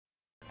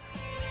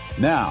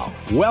Now,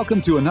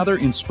 welcome to another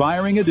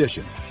inspiring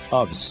edition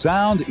of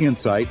Sound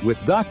Insight with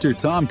Dr.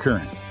 Tom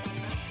Curran.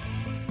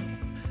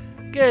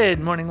 Good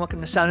morning.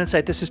 Welcome to Sound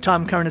Insight. This is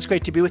Tom Curran. It's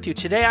great to be with you.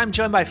 Today, I'm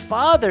joined by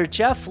Father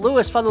Jeff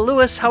Lewis. Father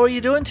Lewis, how are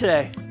you doing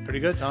today? Pretty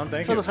good, Tom.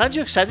 Thank you. Aren't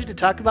you excited to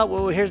talk about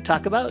what we're here to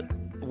talk about?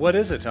 What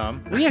is it,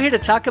 Tom? We are here to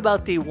talk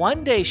about the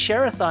one-day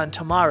share-a-thon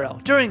tomorrow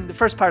during the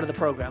first part of the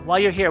program. While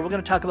you're here, we're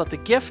going to talk about the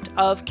gift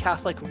of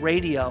Catholic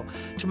radio.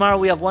 Tomorrow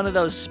we have one of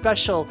those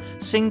special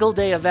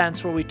single-day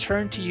events where we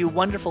turn to you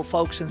wonderful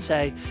folks and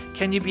say,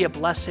 can you be a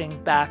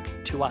blessing back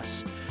to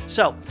us?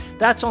 So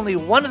that's only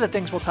one of the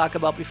things we'll talk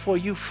about before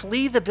you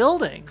flee the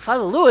building.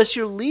 Father Lewis,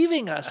 you're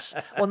leaving us.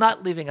 Well,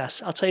 not leaving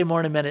us. I'll tell you more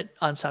in a minute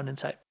on Sound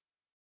Insight.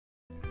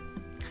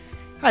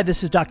 Hi,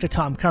 this is Dr.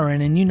 Tom Curran,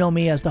 and you know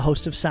me as the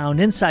host of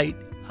Sound Insight.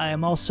 I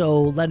am also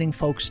letting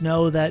folks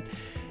know that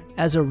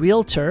as a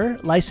realtor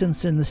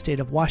licensed in the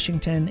state of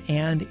Washington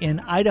and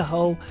in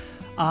Idaho,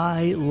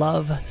 I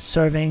love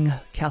serving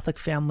Catholic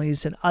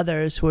families and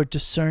others who are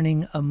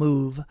discerning a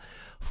move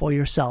for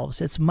yourselves.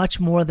 It's much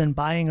more than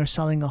buying or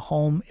selling a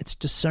home. It's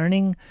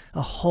discerning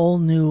a whole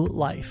new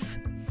life.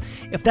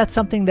 If that's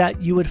something that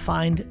you would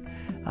find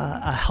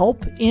a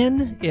help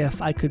in,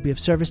 if I could be of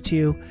service to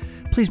you,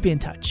 please be in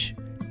touch.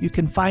 You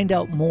can find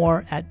out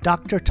more at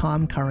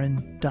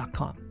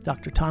drtomcurran.com.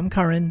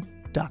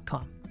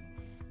 drtomcurran.com.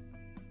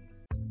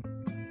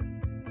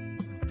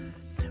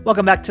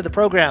 Welcome back to the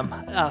program.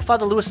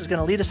 Father Lewis is going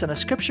to lead us in a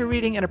scripture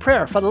reading and a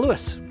prayer. Father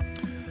Lewis.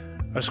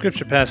 Our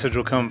scripture passage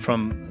will come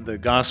from the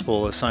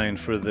gospel assigned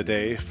for the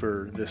day,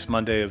 for this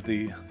Monday of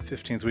the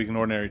 15th week in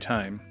Ordinary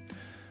Time.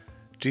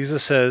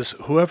 Jesus says,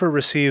 "Whoever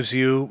receives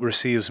you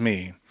receives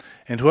me,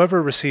 and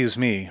whoever receives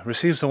me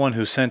receives the one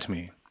who sent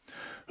me.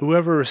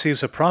 Whoever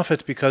receives a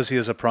prophet because he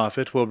is a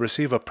prophet will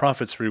receive a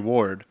prophet's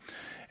reward.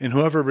 And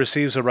whoever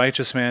receives a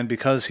righteous man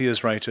because he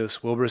is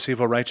righteous will receive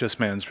a righteous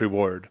man's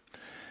reward.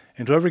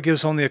 And whoever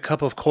gives only a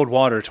cup of cold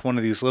water to one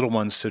of these little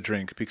ones to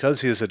drink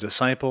because he is a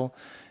disciple,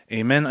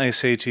 amen, I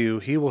say to you,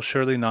 he will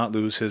surely not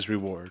lose his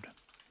reward."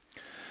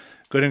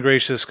 Good and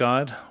gracious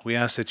God, we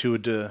ask that you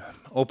would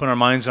open our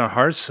minds and our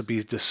hearts to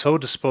be so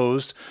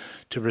disposed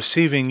to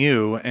receiving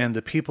you and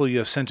the people you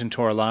have sent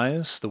into our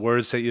lives, the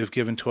words that you have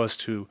given to us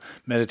to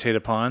meditate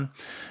upon,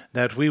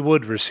 that we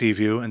would receive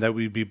you and that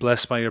we'd be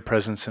blessed by your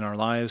presence in our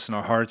lives, in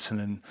our hearts,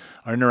 and in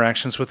our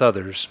interactions with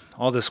others.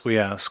 All this we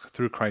ask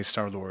through Christ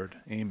our Lord.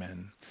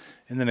 Amen.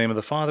 In the name of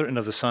the Father, and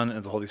of the Son, and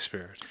of the Holy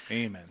Spirit.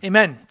 Amen.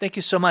 Amen. Thank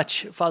you so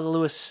much, Father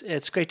Lewis.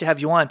 It's great to have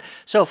you on.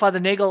 So Father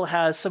Nagel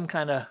has some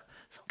kind of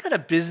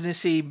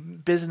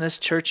business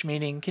church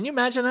meeting. Can you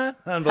imagine that?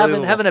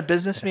 Unbelievable. Having a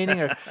business meeting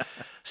or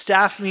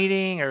staff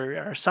meeting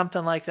or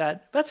something like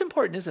that. That's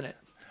important, isn't it?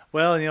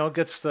 Well, it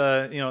gets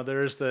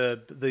there's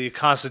the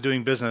cost of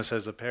doing business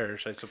as a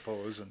parish, I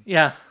suppose. And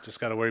yeah. Just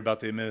got to worry about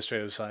the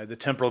administrative side, the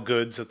temporal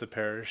goods of the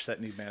parish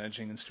that need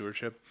managing and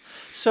stewardship.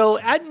 So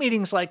at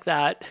meetings like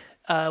that,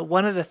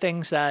 one of the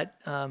things that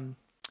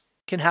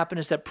can happen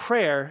is that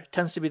prayer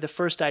tends to be the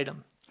first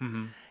item.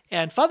 Mm-hmm.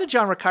 And Father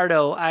John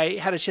Riccardo, I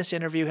had a chance to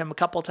interview him a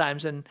couple of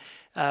times and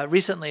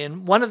recently,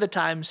 and one of the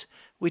times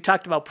we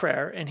talked about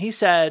prayer, and he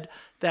said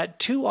that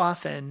too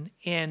often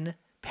in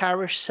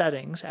parish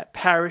settings, at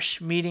parish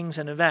meetings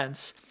and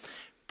events,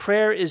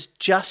 prayer is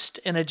just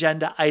an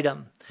agenda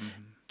item.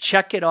 Mm-hmm.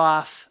 Check it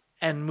off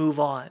and move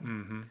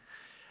on.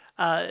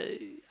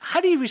 Mm-hmm.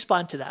 How do you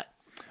respond to that?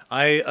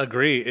 I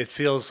agree. It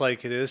feels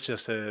like it is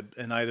just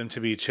an item to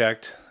be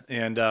checked,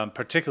 and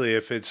particularly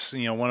if it's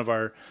one of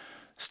our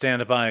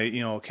stand-by,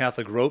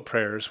 Catholic rote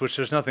prayers, which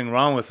there's nothing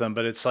wrong with them,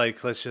 but it's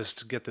like, let's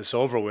just get this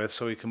over with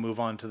so we can move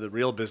on to the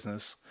real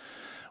business.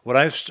 What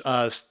I've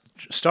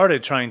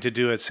started trying to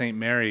do at St.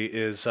 Mary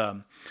is,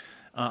 I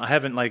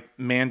haven't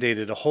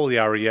mandated a holy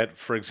hour yet,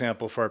 for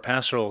example, for our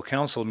pastoral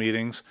council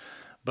meetings,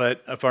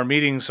 but if our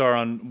meetings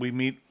are we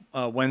meet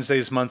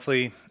Wednesdays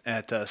monthly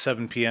at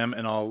 7 p.m.,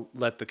 and I'll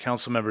let the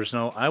council members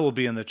know I will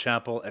be in the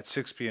chapel at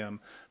 6 p.m.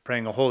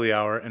 praying a holy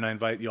hour, and I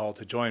invite you all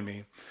to join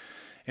me.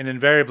 And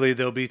invariably,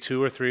 there'll be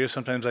 2 or 3, or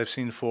sometimes I've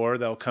seen 4,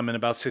 that'll come in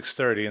about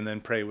 6:30 and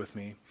then pray with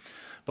me.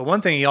 But one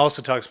thing he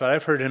also talks about,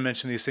 I've heard him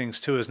mention these things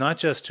too, is not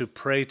just to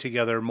pray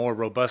together more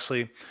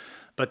robustly,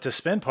 but to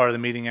spend part of the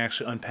meeting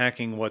actually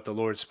unpacking what the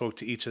Lord spoke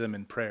to each of them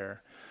in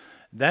prayer.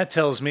 That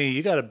tells me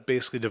you got to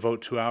basically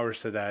devote 2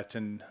 hours to that,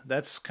 and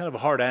that's kind of a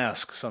hard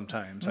ask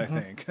sometimes, mm-hmm.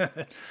 I think.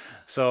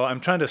 So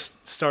I'm trying to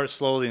start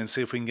slowly and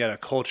see if we can get a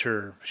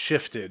culture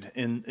shifted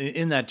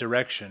in that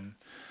direction,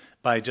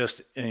 by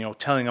just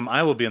telling them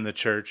I will be in the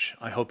church.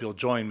 I hope you'll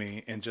join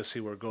me, and just see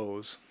where it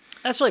goes.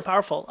 That's really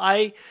powerful.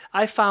 I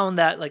found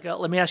that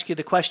let me ask you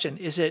the question: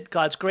 is it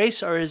God's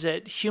grace or is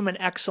it human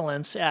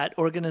excellence at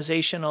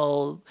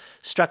organizational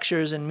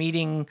structures and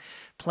meeting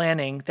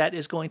planning that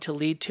is going to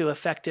lead to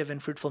effective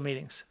and fruitful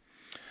meetings?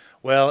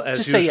 Well,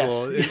 as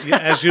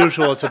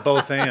usual, it's a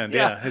both and.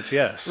 Yeah, it's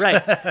yes.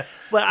 Right.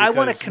 But I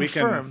want to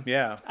confirm.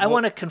 I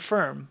want to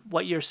confirm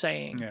what you're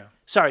saying. Yeah.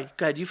 Sorry,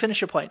 go ahead. You finish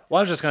your point. Well,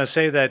 I was just going to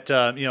say that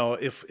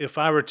if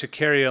I were to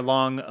carry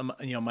along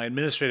my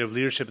administrative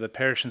leadership of the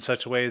parish in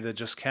such a way that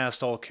just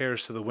cast all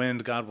cares to the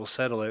wind, God will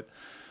settle it.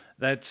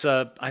 That's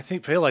I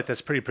feel like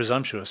that's pretty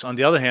presumptuous. On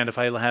the other hand, if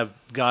I have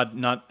God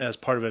not as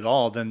part of it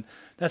all, then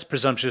that's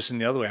presumptuous in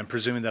the other way. I'm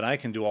presuming that I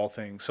can do all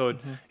things. So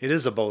it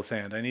is a both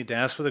and. I need to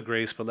ask for the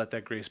grace, but let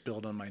that grace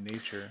build on my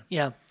nature.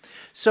 Yeah.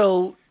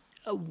 So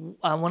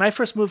when I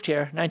first moved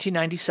here,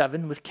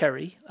 1997, with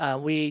Kerry,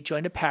 we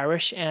joined a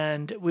parish,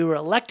 and we were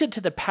elected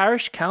to the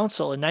parish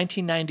council in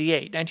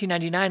 1998.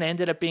 1999, I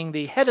ended up being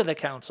the head of the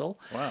council.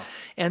 Wow.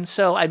 And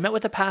so I met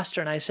with the pastor,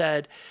 and I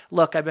said,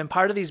 look, I've been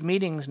part of these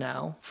meetings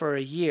now for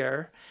a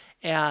year,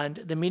 and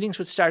the meetings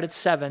would start at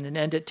 7 and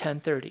end at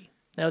 10:30.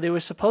 Now, they were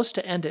supposed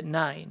to end at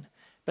 9,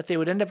 but they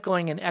would end up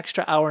going an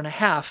extra hour and a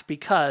half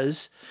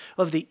because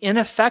of the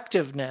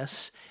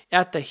ineffectiveness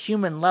at the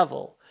human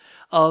level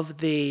of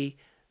the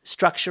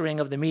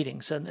structuring of the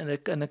meetings and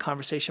the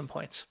conversation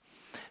points.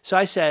 So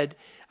I said,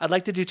 I'd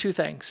like to do two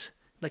things.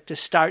 I'd like to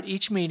start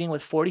each meeting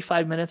with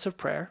 45 minutes of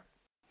prayer,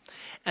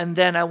 and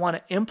then I want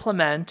to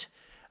implement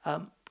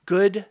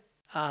good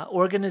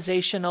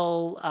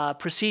organizational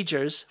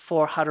procedures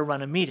for how to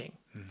run a meeting.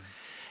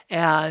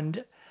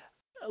 And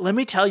let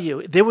me tell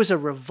you, there was a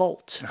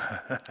revolt.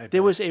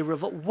 There was a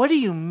revolt. What do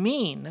you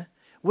mean?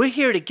 We're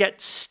here to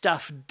get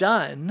stuff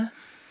done.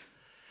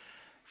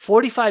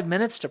 45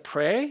 minutes to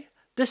pray?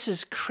 This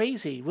is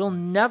crazy. We'll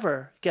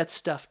never get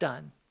stuff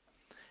done.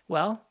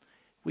 Well,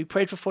 we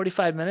prayed for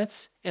 45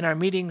 minutes, and our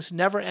meetings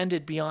never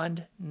ended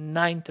beyond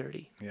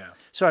 9:30. Yeah.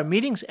 So our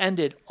meetings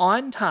ended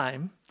on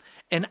time,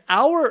 an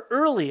hour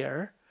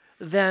earlier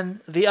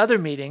than the other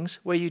meetings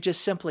where you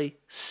just simply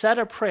said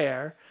a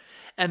prayer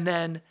and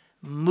then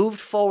moved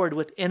forward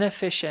with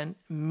inefficient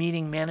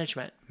meeting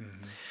management.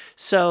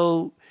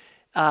 So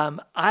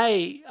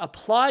I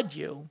applaud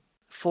you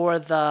for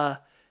the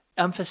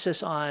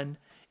emphasis on,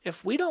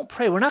 if we don't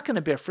pray, we're not going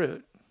to bear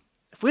fruit.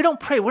 If we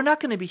don't pray, we're not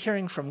going to be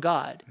hearing from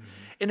God.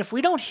 And if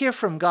we don't hear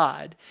from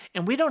God,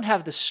 and we don't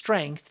have the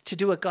strength to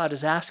do what God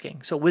is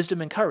asking, so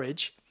wisdom and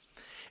courage,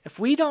 if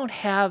we don't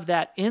have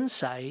that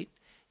insight,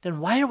 then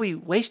why are we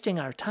wasting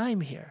our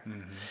time here?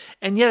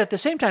 And yet at the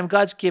same time,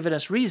 God's given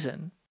us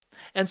reason.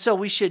 And so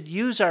we should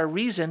use our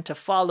reason to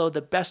follow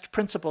the best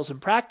principles and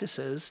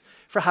practices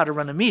for how to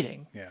run a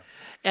meeting.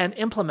 And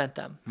implement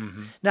them.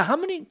 Now, how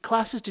many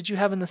classes did you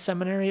have in the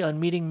seminary on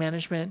meeting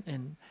management?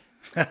 And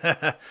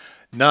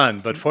none,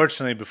 but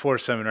fortunately, before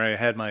seminary, I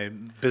had my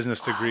business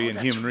degree in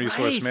human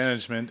resource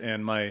management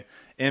and my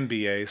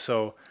MBA,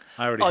 so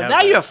I already have now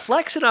that. You're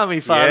flexing on me,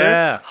 Father.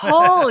 Yeah.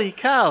 Holy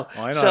cow.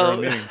 Well, I know how to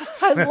run meetings.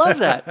 I love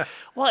that.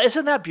 Well,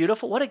 isn't that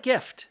beautiful? What a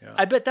gift. Yeah.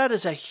 I bet that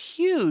is a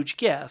huge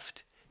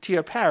gift to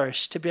your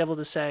parish to be able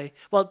to say,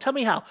 well, tell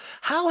me how.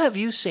 How have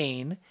you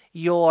seen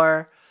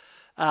your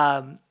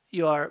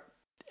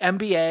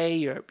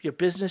MBA, your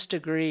business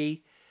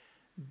degree,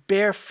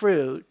 bear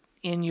fruit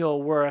in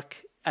your work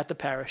at the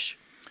parish?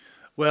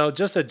 Well,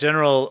 just a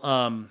general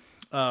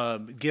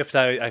gift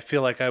I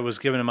feel like I was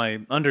given in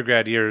my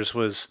undergrad years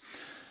was,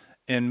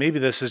 and maybe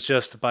this is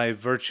just by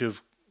virtue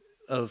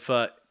of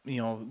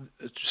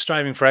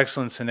striving for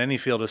excellence in any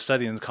field of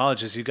study in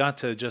college, is you got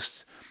to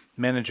just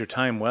manage your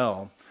time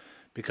well,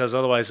 because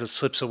otherwise it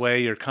slips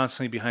away. You're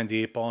constantly behind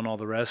the eight ball and all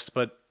the rest.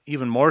 But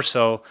even more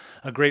so,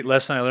 a great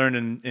lesson I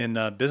learned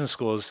in business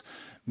school is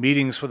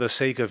meetings for the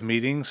sake of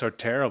meetings are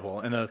terrible.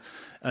 And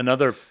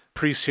another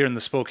priest here in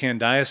the Spokane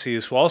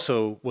diocese, who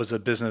also was a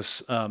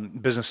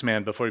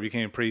businessman before he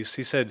became a priest,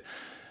 he said,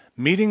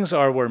 meetings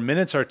are where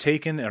minutes are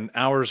taken and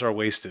hours are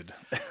wasted.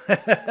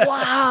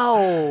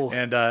 Wow.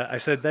 And I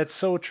said, that's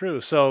so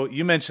true. So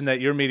you mentioned that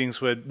your meetings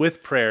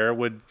with prayer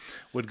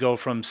would go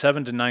from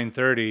 7 to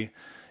 9:30,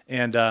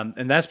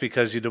 and that's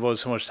because you devoted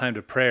so much time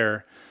to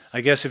prayer. I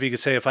guess if you could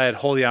say, if I had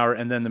holy hour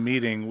and then the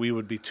meeting, we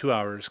would be 2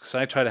 hours, because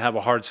I try to have a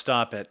hard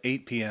stop at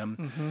 8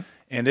 p.m.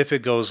 And if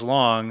it goes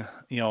long,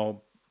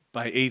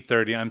 by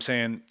 8:30, I'm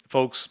saying,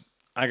 folks,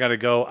 I got to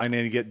go. I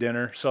need to get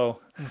dinner.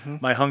 So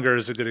my hunger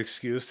is a good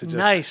excuse to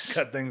just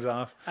cut things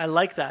off. I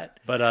like that.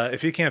 But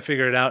if you can't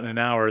figure it out in an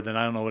hour, then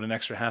I don't know what an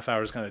extra half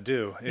hour is going to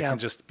do. It can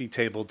just be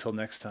tabled till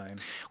next time.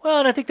 Well,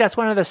 and I think that's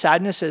one of the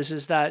sadnesses,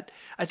 is that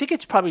I think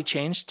it's probably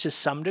changed to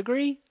some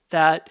degree,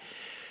 that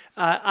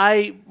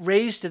I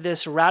raised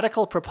this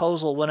radical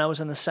proposal when I was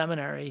in the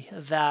seminary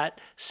that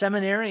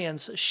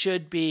seminarians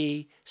should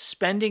be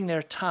spending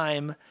their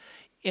time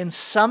in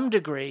some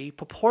degree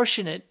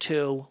proportionate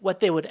to what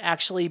they would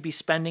actually be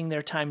spending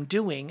their time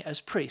doing as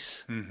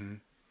priests,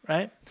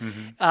 right?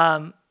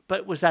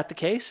 But was that the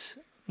case?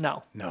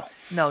 No.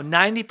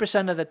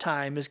 90% of the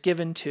time is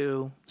given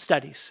to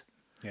studies.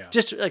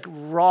 Just like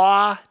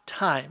raw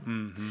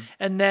time.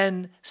 And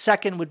then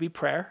second would be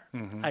prayer,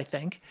 I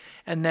think.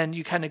 And then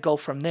you kind of go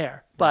from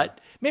there. But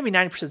maybe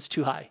 90% is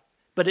too high.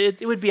 But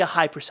it would be a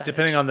high percentage.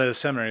 Depending on the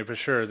seminary, for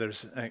sure,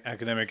 there's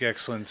academic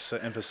excellence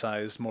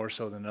emphasized more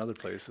so than other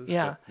places.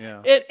 Yeah.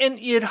 But, and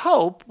you'd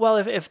hope, well,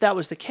 if that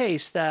was the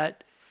case,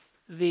 that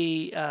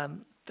the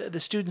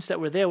students that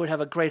were there would have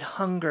a great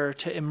hunger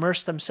to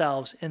immerse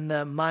themselves in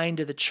the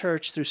mind of the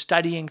church through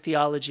studying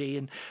theology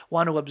and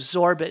want to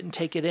absorb it and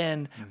take it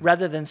in,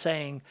 rather than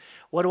saying,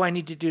 what do I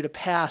need to do to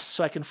pass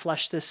so I can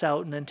flesh this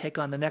out and then take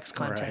on the next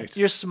content? Right.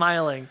 You're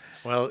smiling.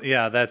 Well,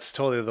 yeah, that's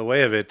totally the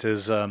way of it.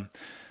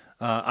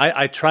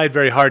 I tried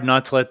very hard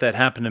not to let that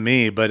happen to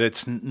me, but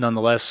it's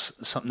nonetheless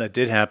something that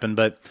did happen.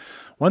 But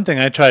one thing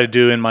I try to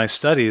do in my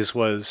studies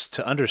was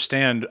to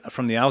understand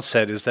from the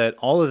outset is that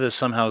all of this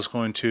somehow is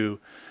going to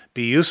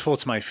be useful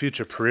to my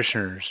future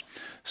parishioners.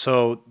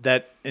 So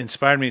that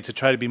inspired me to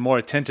try to be more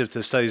attentive to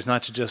the studies,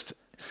 not to just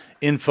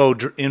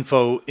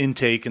info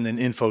intake and then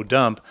info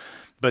dump,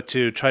 but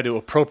to try to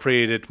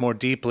appropriate it more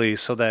deeply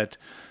so that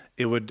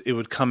it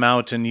would come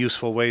out in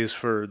useful ways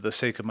for the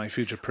sake of my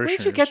future parishioners.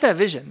 Where did you get that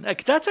vision?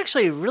 Like, that's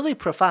actually really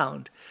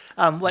profound.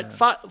 What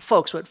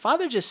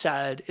Father just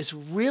said is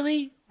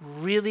really,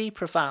 really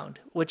profound,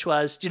 which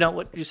was, do you know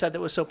what you said that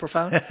was so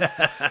profound?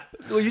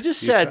 Well, you just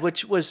said,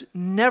 which was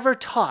never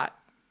taught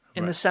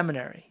in the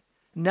seminary,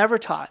 never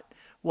taught,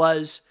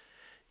 was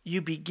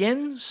you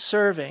begin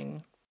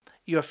serving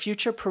your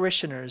future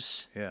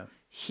parishioners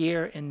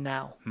here and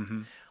now.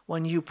 Mm-hmm.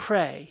 When you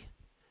pray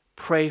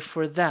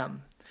for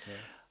them. Yeah.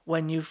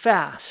 When you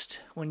fast,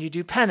 when you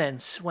do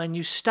penance, when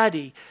you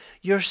study,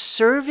 you're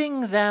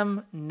serving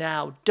them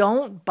now.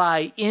 Don't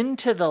buy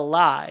into the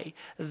lie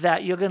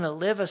that you're going to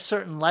live a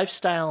certain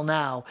lifestyle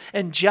now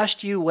and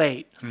just you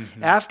wait.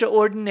 Mm-hmm. After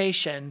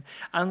ordination,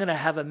 I'm going to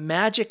have a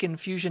magic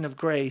infusion of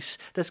grace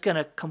that's going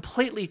to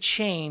completely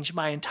change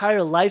my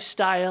entire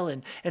lifestyle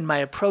and my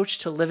approach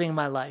to living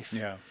my life.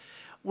 Yeah.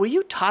 Were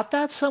you taught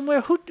that somewhere?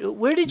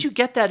 Where did you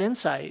get that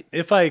insight?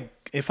 If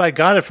I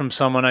got it from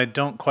someone, I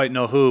don't quite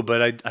know who,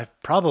 but I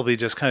probably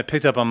just kind of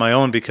picked up on my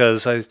own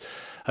because I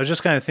was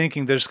just kind of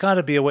thinking there's got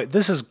to be a way.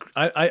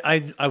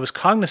 I was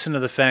cognizant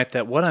of the fact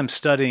that what I'm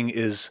studying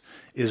is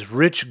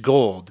rich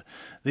gold.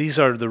 These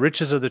are the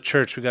riches of the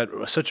church. We've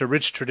got such a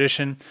rich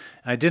tradition.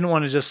 I didn't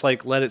want to just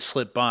let it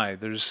slip by.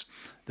 There's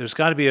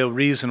got to be a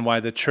reason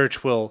why the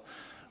church will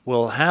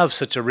have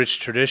such a rich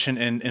tradition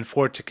and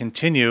for it to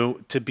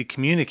continue to be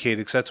communicated,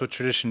 because that's what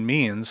tradition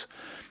means.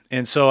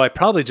 And so I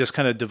probably just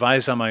kind of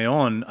devised on my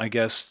own, I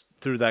guess,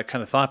 through that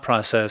kind of thought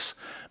process.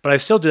 But I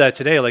still do that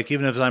today. Like,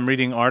 even if I'm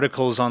reading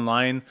articles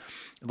online,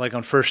 like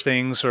on First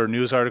Things or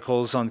news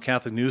articles on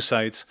Catholic news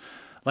sites,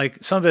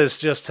 like some of it is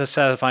just to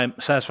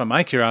satisfy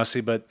my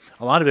curiosity, but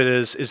a lot of it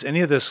is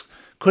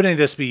could any of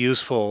this be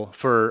useful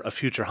for a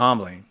future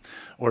homily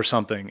or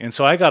something? And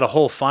so I got a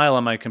whole file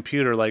on my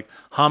computer, like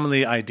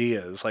homily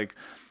ideas, like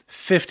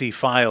 50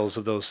 files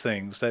of those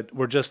things that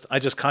were I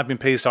just copy and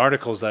paste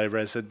articles that I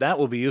read, said that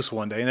will be useful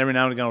one day. And every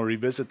now and again I'll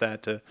revisit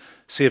that to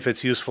see if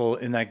it's useful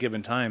in that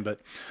given time.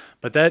 But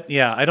that,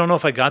 yeah, I don't know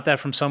if I got that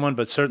from someone,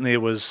 but certainly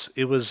it was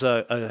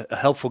a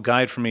helpful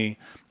guide for me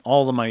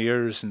all of my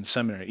years in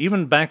seminary,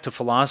 even back to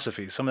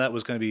philosophy. Some of that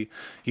was going to be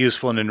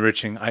useful and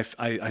enriching,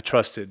 I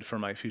trusted, for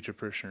my future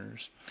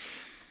parishioners.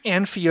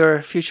 And for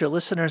your future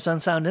listeners on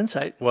Sound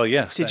Insight. Well,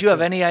 yes. Did you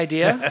have any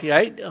idea,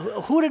 right?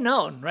 Who would have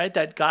known, right,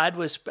 that God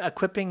was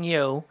equipping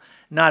you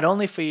not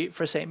only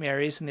for St.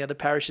 Mary's and the other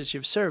parishes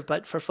you've served,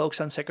 but for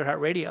folks on Sacred Heart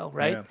Radio,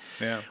 right?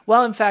 Yeah.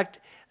 Well, in fact,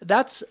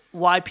 that's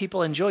why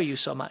people enjoy you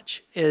so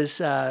much, is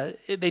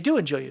they do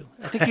enjoy you.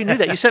 I think you knew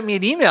that. You sent me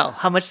an email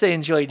how much they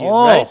enjoyed you,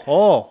 right?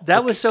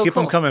 That was so cool. Keep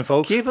them coming,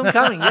 folks. Keep them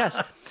coming, yes.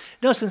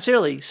 No,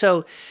 sincerely.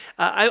 So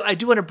I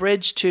do want to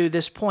bridge to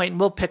this point, and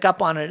we'll pick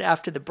up on it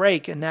after the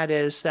break, and that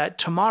is that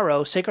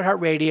tomorrow, Sacred Heart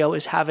Radio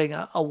is having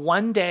a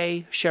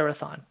one-day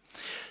share-a-thon.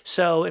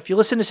 So if you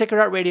listen to Sacred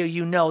Heart Radio,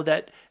 you know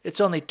that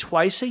it's only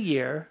twice a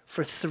year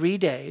for 3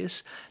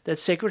 days that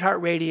Sacred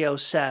Heart Radio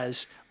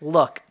says,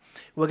 look,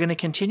 we're going to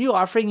continue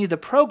offering you the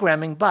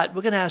programming, but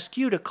we're going to ask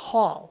you to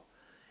call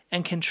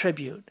and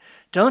contribute.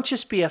 Don't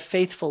just be a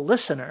faithful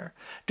listener.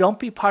 Don't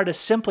be part of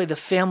simply the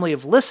family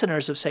of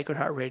listeners of Sacred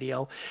Heart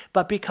Radio,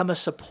 but become a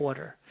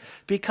supporter.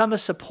 Become a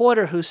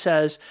supporter who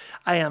says,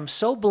 I am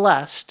so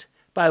blessed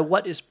by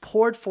what is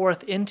poured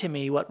forth into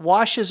me, what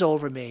washes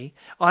over me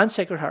on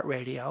Sacred Heart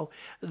Radio,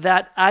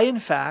 that I, in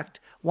fact,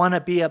 want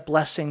to be a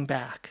blessing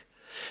back.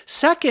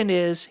 Second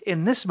is,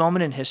 in this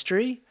moment in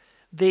history,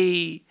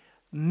 the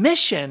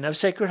mission of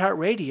Sacred Heart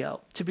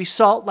Radio to be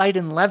salt, light,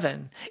 and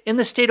leaven in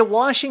the state of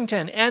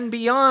Washington and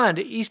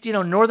beyond,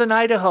 northern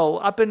Idaho,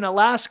 up in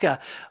Alaska,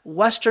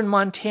 western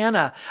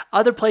Montana,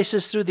 other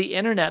places through the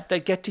internet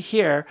that get to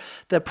hear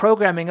the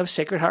programming of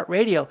Sacred Heart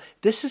Radio.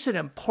 This is an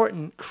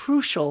important,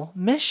 crucial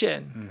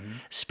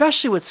mission,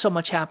 especially with so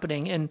much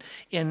happening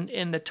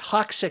in the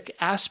toxic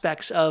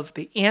aspects of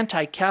the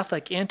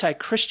anti-Catholic,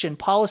 anti-Christian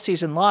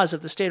policies and laws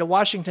of the state of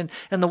Washington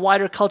and the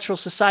wider cultural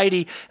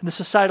society and the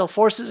societal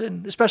forces,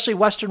 and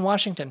especially Western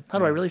Washington. How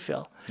do I really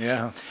feel?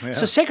 Yeah.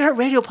 So Sacred Heart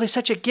Radio plays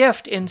such a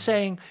gift in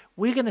saying,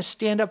 we're going to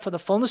stand up for the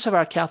fullness of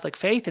our Catholic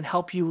faith and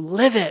help you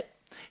live it,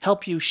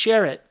 help you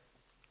share it.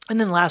 And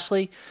then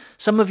lastly,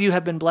 some of you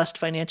have been blessed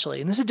financially.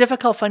 And this is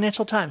difficult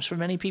financial times for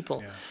many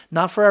people,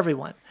 not for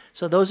everyone.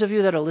 So those of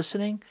you that are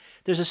listening,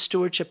 there's a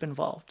stewardship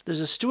involved.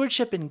 There's a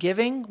stewardship in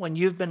giving when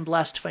you've been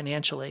blessed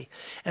financially.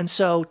 And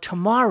so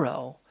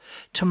tomorrow,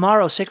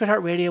 Sacred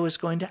Heart Radio is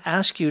going to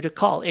ask you to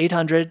call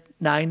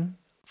 800-949-1050,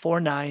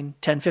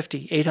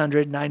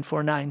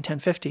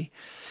 800-949-1050.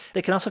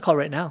 They can also call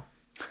right now.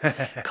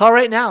 Call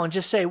right now and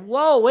just say,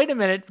 whoa, wait a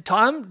minute,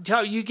 Tom,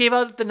 you gave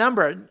out the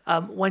number.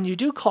 When you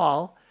do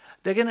call,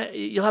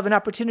 you'll have an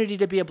opportunity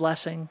to be a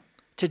blessing,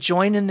 to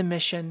join in the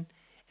mission,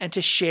 and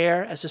to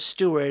share as a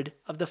steward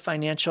of the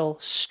financial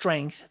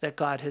strength that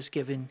God has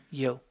given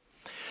you.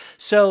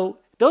 So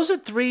those are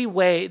three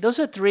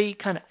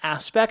kind of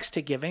aspects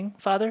to giving,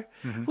 Father.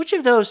 Mm-hmm. Which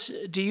of those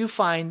do you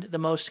find the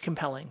most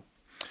compelling?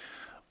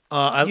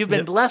 You've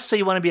been blessed, so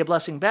you want to be a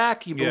blessing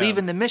back. You believe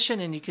in the mission,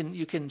 and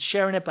you can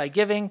share in it by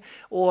giving,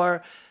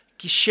 or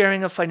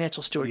sharing of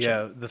financial stewardship.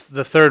 Yeah,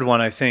 the third one,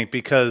 I think,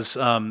 because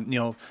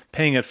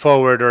paying it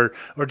forward, or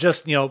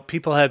just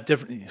people have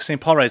different.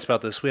 St. Paul writes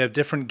about this. We have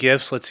different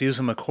gifts. Let's use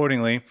them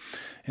accordingly.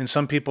 And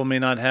some people may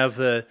not have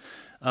the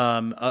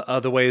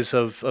other ways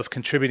of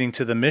contributing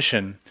to the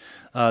mission.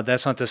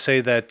 That's not to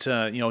say that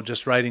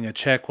just writing a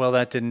check, well,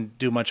 that didn't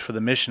do much for the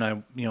mission.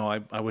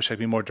 I wish I could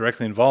be more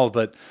directly involved,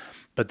 but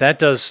that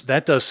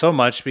does so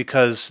much,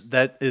 because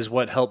that is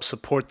what helps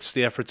supports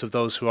the efforts of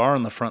those who are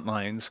on the front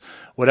lines,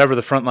 whatever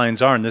the front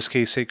lines are. In this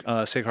case,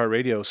 Sacred Heart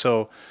Radio.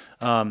 So,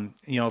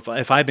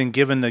 if I've been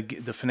given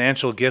the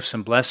financial gifts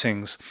and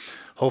blessings,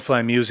 hopefully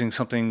I'm using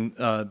something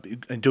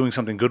and doing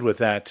something good with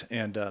that,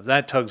 and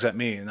that tugs at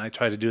me, and I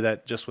try to do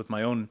that just with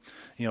my own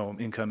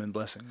income and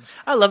blessings.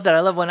 I love that.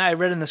 I love when I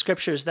read in the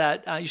scriptures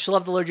that you shall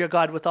love the Lord your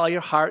God with all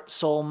your heart,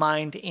 soul,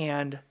 mind,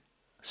 and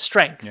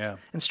strength. Yeah.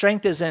 And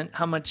strength isn't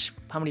how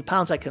many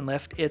pounds I can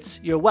lift, it's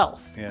your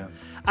wealth. Yeah.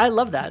 I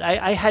love that.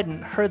 I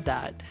hadn't heard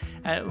that.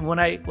 When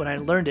I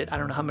learned it, I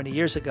don't know how many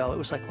years ago, it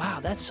was like,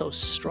 wow, that's so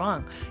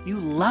strong. You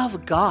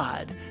love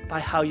God by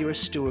how you're a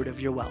steward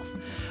of your wealth.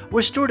 We're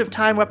a steward of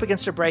time. We're up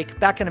against a break.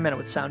 Back in a minute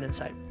with Sound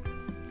Insight.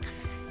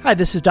 Hi,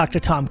 this is Dr.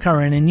 Tom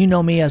Curran, and you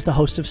know me as the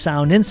host of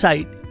Sound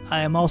Insight.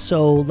 I am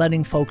also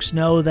letting folks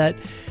know that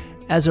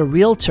as a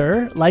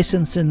realtor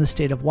licensed in the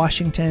state of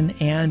Washington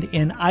and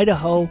in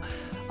Idaho,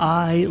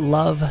 I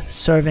love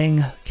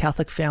serving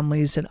Catholic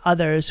families and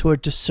others who are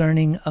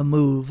discerning a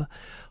move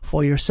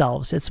for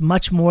yourselves. It's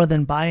much more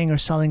than buying or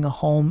selling a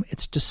home.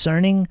 It's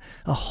discerning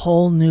a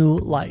whole new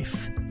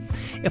life.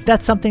 If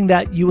that's something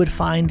that you would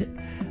find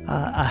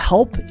a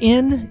help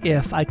in,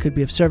 if I could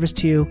be of service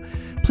to you,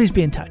 please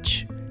be in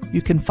touch.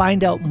 You can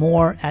find out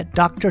more at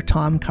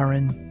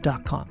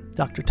drtomcurran.com.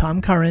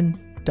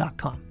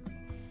 drtomcurran.com.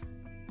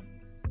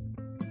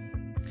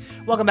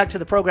 Welcome back to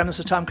the program. This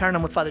is Tom Curran.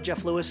 I'm with Father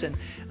Jeff Lewis, and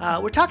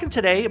we're talking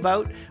today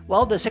about,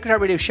 the Sacred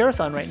Heart Radio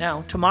Share-a-thon right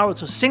now. Tomorrow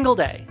it's a single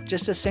day,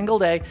 just a single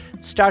day.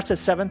 It starts at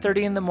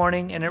 7:30 in the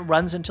morning, and it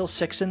runs until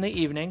 6 in the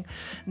evening.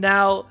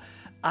 Now,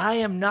 I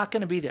am not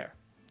going to be there.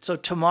 So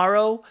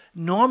tomorrow,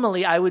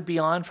 normally I would be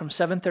on from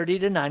 7:30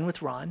 to 9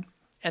 with Ron,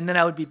 and then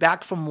I would be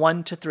back from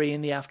 1 to 3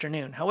 in the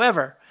afternoon.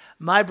 However,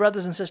 my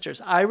brothers and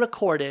sisters, I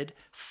recorded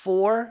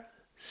 4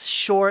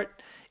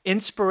 short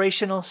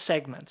inspirational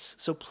segments.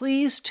 So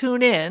please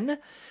tune in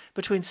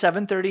between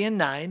 7:30 and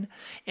 9,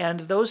 and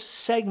those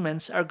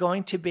segments are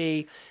going to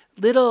be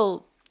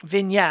little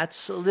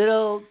vignettes,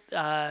 little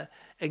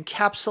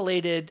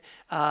encapsulated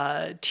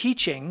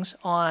teachings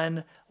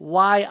on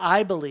why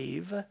I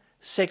believe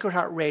Sacred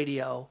Heart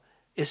Radio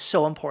is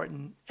so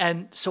important,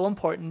 and so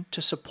important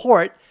to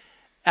support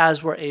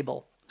as we're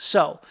able.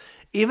 So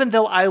even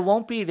though I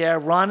won't be there,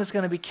 Ron is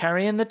going to be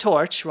carrying the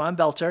torch, Ron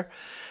Belter.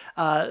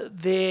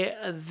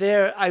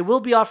 I will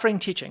be offering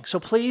teaching. So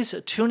please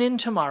tune in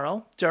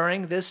tomorrow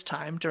during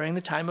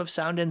the time of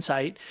Sound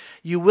Insight.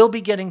 You will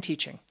be getting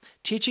teaching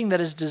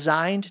that is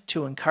designed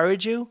to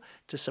encourage you,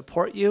 to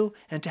support you,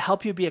 and to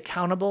help you be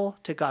accountable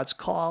to God's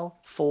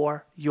call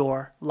for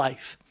your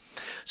life.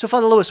 So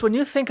Father Lewis, when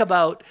you think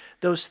about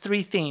those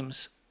 3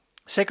 themes,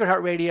 Sacred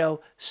Heart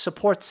Radio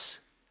supports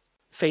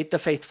the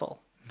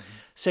faithful. Mm-hmm.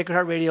 Sacred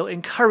Heart Radio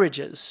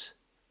encourages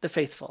the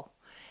faithful.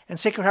 And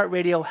Sacred Heart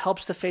Radio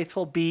helps the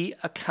faithful be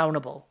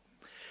accountable.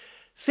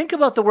 Think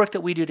about the work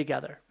that we do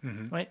together,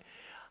 mm-hmm. right?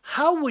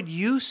 How would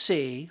you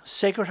see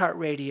Sacred Heart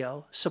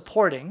Radio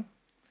supporting,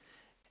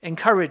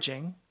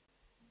 encouraging,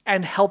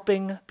 and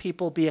helping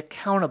people be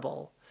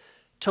accountable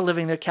to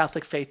living their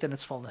Catholic faith in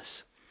its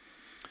fullness?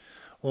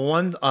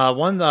 Well,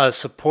 one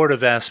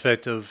supportive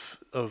aspect of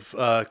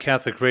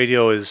Catholic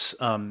Radio is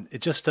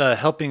it's just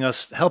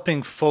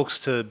helping folks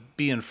to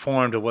be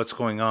informed of what's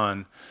going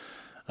on.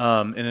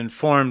 An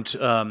informed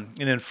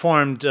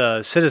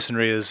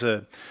citizenry is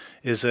a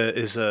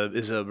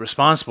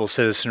responsible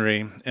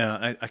citizenry.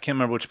 I can't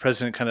remember which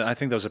president I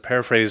think that was a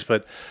paraphrase,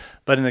 but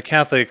in the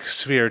Catholic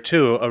sphere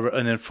too,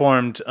 an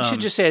informed. You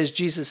should just say, as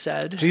Jesus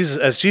said.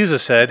 As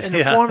Jesus said, an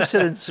informed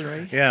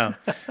citizenry. Yeah,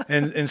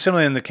 and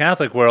similarly in the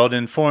Catholic world,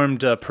 informed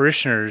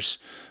parishioners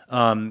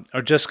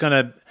are just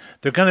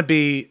they're gonna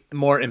be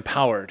more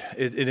empowered.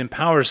 It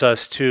empowers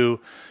us to.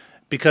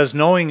 Because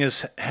knowing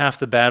is half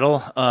the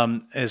battle,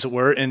 as it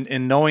were,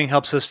 and knowing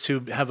helps us to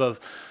have a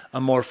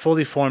more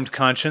fully formed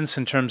conscience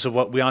in terms of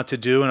what we ought to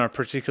do in our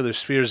particular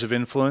spheres of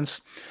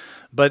influence.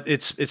 But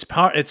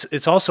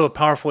it's also a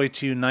powerful way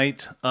to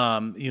unite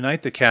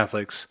the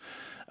Catholics.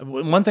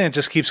 One thing that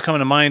just keeps coming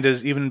to mind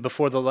is even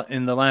before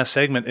in the last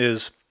segment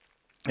is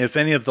if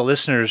any of the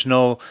listeners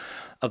know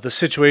of the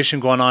situation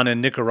going on in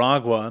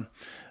Nicaragua,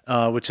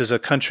 which is a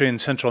country in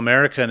Central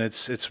America, and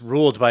it's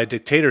ruled by a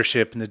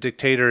dictatorship, and the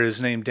dictator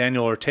is named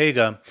Daniel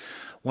Ortega.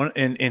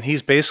 And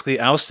he's basically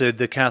ousted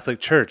the Catholic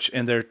Church,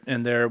 and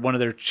their one of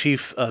their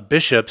chief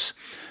bishops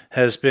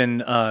has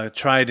been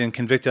tried and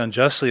convicted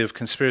unjustly of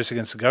conspiracy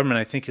against the government.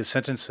 I think he's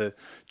sentenced to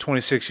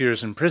 26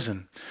 years in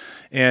prison,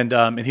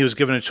 and he was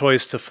given a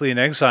choice to flee in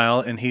exile,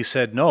 and he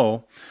said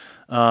no.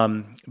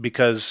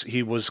 Because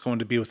he was going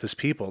to be with his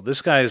people.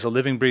 This guy is a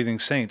living, breathing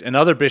saint. And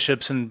other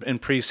bishops and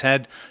priests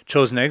had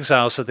chosen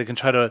exile so they can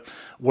try to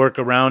work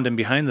around and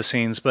behind the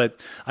scenes. But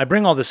I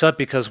bring all this up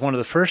because one of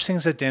the first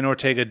things that Dan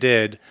Ortega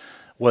did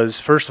was,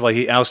 first of all,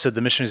 he ousted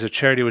the Missionaries of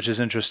Charity, which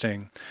is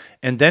interesting.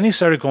 And then he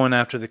started going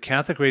after the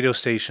Catholic radio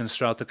stations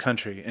throughout the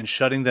country and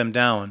shutting them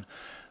down.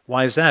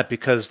 Why is that?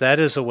 Because that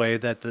is a way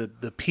that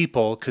the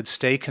people could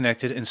stay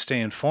connected and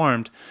stay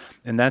informed.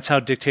 And that's how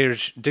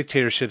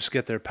dictatorships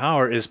get their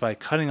power, is by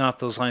cutting off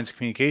those lines of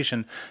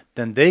communication.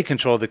 Then they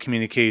control the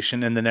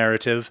communication and the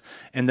narrative.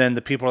 And then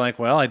the people are like,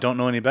 well, I don't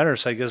know any better,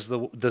 so I guess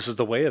this is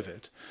the way of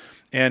it.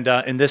 And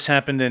this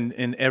happened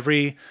in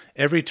every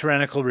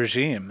tyrannical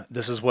regime.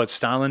 This is what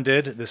Stalin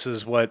did. This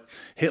is what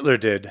Hitler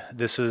did.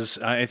 This is,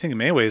 I think in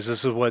many ways,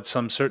 this is what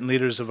some certain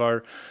leaders of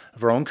our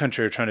own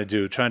country are trying to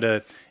do, trying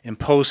to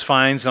impose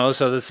fines and all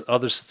this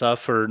other stuff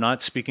for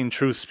not speaking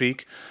truth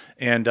speak.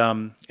 And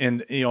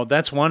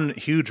that's one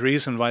huge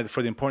reason why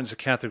for the importance of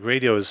Catholic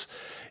radio is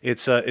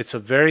it's a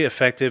very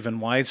effective and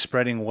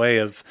widespreading way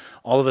of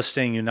all of us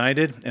staying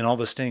united and all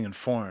of us staying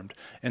informed,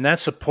 and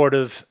that's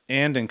supportive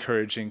and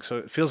encouraging. So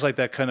it feels like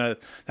that kind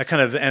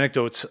of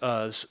anecdotes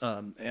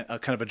kind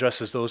of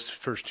addresses those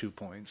first 2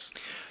 points.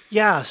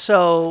 Yeah.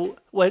 So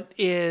what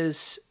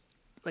is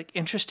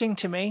interesting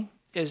to me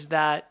is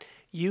that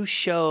you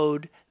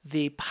showed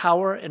the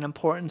power and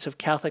importance of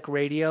Catholic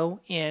radio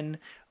in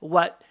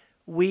what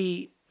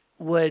we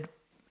would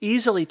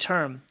easily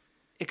term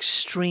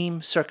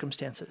extreme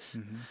circumstances,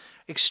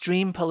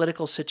 extreme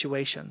political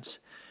situations.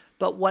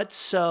 But what's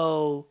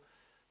so,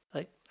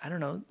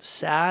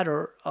 sad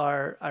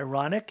or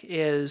ironic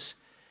is,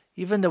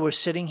 even though we're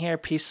sitting here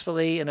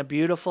peacefully in a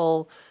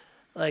beautiful,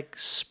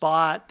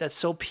 spot that's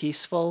so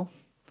peaceful,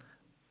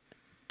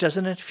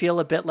 doesn't it feel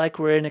a bit like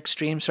we're in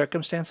extreme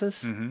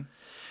circumstances? Mm-hmm.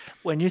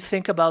 When you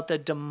think about the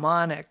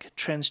demonic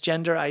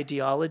transgender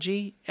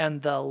ideology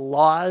and the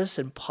laws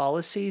and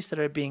policies that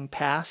are being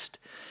passed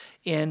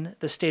in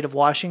the state of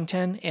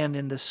Washington and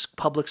in the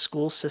public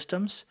school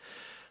systems,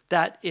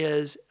 that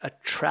is a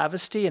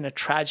travesty and a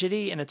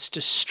tragedy, and it's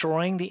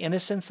destroying the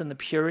innocence and the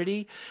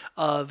purity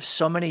of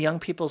so many young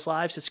people's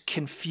lives. It's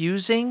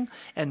confusing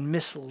and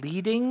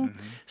misleading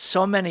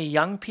so many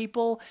young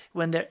people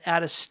when they're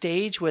at a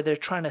stage where they're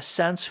trying to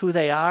sense who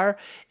they are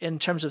in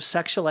terms of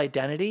sexual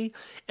identity.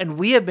 And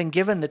we have been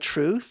given the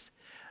truth.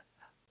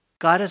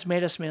 God has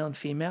made us male and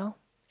female,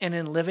 and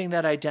in living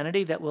that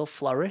identity that will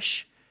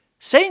flourish,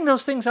 saying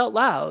those things out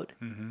loud,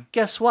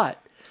 guess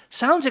what?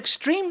 Sounds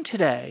extreme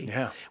today.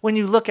 Yeah. When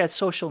you look at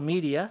social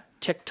media,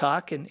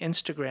 TikTok and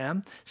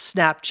Instagram,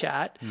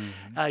 Snapchat,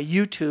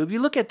 YouTube, you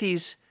look at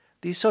these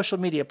social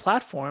media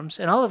platforms,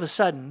 and all of a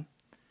sudden,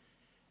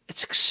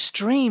 it's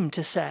extreme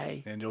to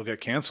say. And you'll get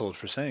canceled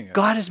for saying it.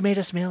 God has made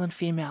us male and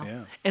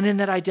female, and in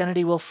that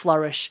identity will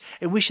flourish,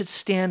 and we should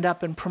stand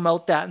up and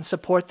promote that and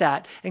support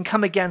that and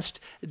come against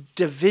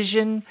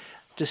division,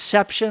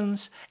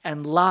 deceptions,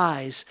 and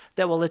lies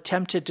that will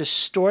attempt to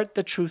distort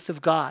the truth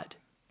of God.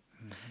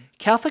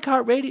 Catholic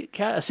Heart Radio,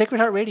 Sacred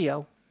Heart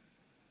Radio,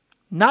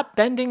 not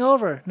bending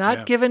over,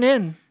 not giving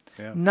in,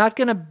 not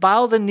going to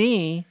bow the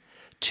knee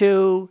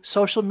to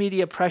social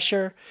media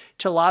pressure,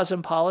 to laws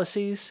and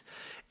policies.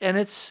 And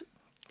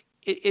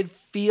it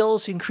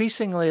feels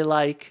increasingly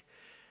like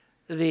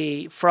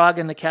the frog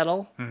in the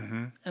kettle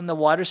and the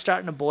water's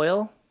starting to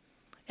boil.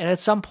 And at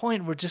some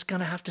point, we're just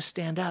going to have to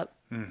stand up.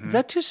 Is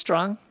that too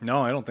strong?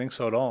 No, I don't think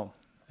so at all.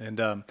 And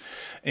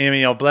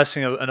another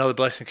blessing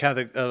of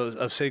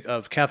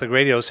Catholic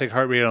radio, Sacred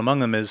Heart Radio among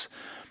them is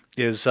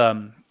it's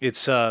an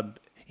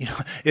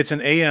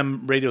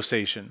AM radio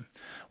station.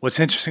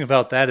 What's interesting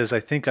about that is I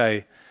think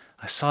I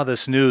saw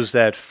this news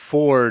that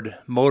Ford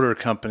Motor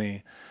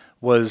Company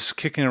was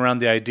kicking around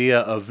the idea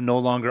of no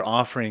longer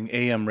offering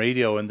AM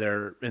radio in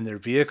their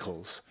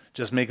vehicles,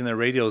 just making their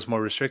radios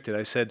more restricted.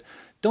 I said,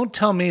 don't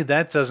tell me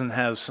that doesn't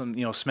have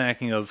some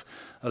smacking of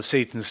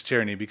Satan's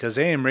tyranny, because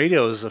AM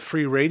radio is a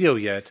free radio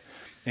yet,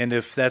 and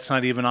if that's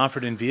not even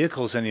offered in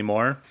vehicles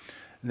anymore,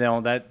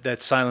 that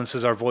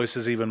silences our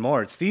voices even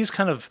more. It's these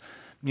kind of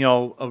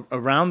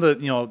around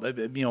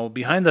the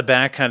behind the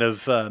back kind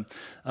of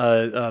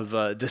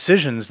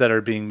decisions that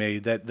are being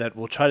made that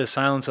will try to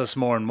silence us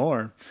more and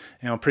more.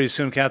 Pretty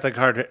soon Catholic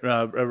Heart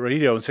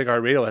Radio and Sacred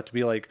Heart Radio have to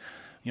be like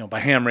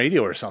by ham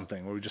radio or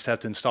something, where we just have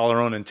to install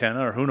our own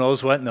antenna or who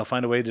knows what, and they'll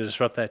find a way to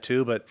disrupt that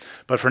too. But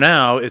for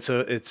now, it's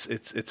a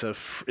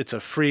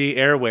free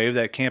airwave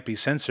that can't be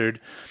censored.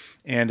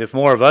 And if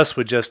more of us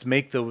would just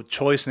make the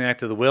choice and the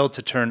act of the will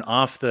to turn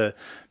off the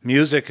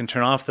music and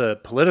turn off the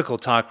political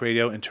talk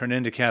radio and turn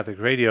into Catholic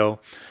radio,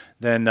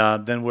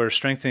 then we're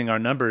strengthening our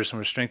numbers and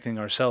we're strengthening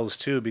ourselves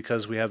too,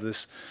 because we have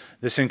this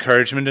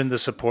encouragement and the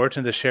support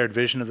and the shared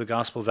vision of the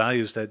gospel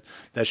values that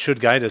should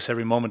guide us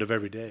every moment of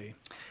every day.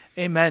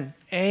 Amen.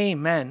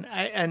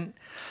 Amen.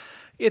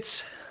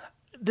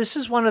 This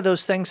is one of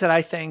those things that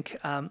I think,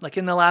 like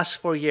in the last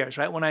 4 years,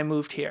 right, when I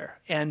moved here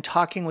and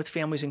talking with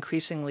families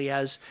increasingly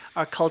as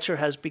our culture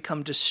has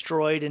become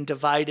destroyed and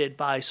divided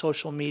by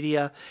social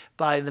media,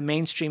 by the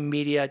mainstream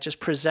media, just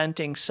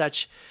presenting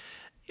such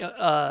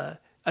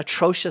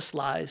atrocious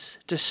lies,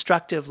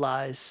 destructive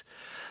lies,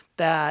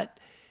 that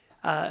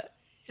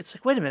it's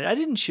like, wait a minute, I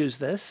didn't choose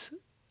this.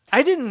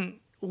 I didn't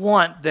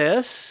want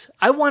this.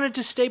 I wanted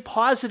to stay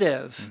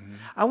positive. Mm-hmm.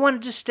 I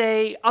wanted to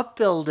stay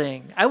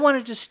upbuilding. I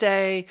wanted to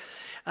stay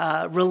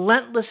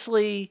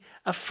relentlessly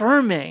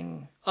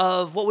affirming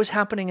of what was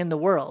happening in the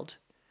world.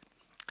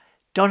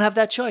 Don't have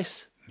that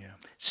choice. Yeah.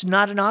 It's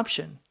not an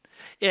option.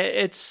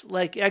 It's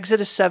like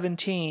Exodus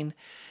 17.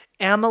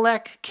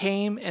 Amalek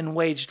came and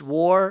waged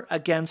war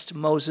against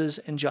Moses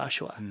and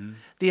Joshua. Mm-hmm.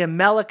 The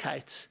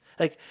Amalekites,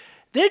 like,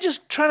 they're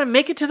just trying to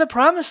make it to the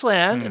promised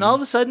land, mm-hmm. and all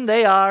of a sudden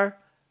they are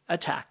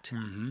attacked.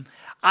 Mm-hmm.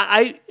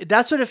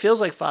 That's what it feels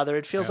like, Father.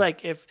 It feels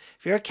like if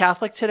you're a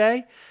Catholic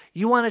today,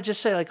 you want to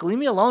just say, like, leave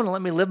me alone and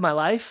let me live my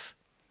life.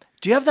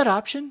 Do you have that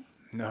option?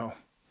 No.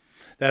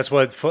 That's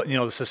what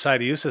the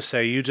society used to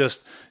say. You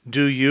just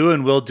do you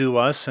and we'll do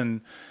us,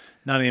 and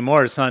not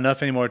anymore. It's not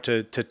enough anymore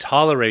to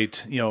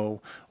tolerate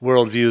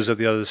worldviews of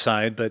the other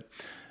side, but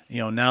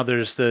now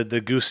there's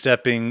the goose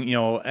stepping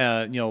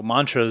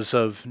mantras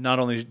of not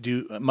only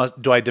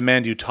do I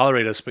demand you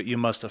tolerate us, but you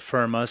must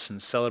affirm us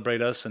and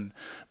celebrate us and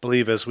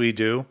believe as we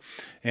do,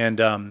 and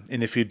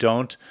if you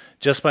don't,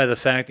 just by the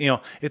fact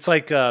it's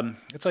like the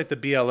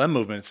BLM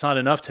movement. It's not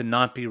enough to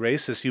not be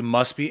racist. You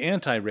must be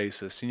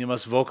anti-racist, and you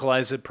must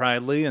vocalize it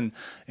proudly and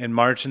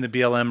march in the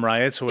BLM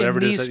riots or whatever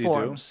it is that you do.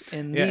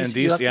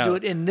 You have to do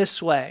it in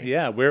this way.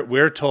 Yeah,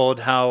 we're told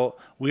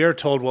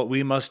what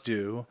we must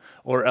do,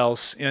 or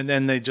else, and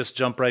then they just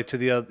jump right to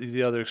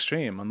the other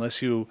extreme.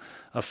 Unless you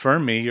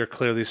affirm me, you're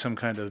clearly some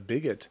kind of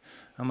bigot.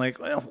 I'm like,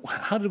 well,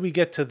 how did we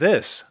get to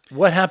this?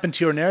 What happened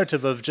to your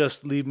narrative of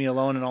just leave me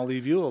alone and I'll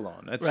leave you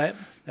alone? Right.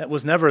 That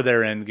was never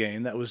their end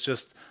game. That was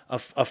just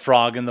a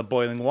frog in the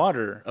boiling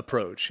water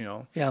approach.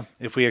 Yeah.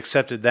 If we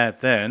accepted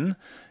that, then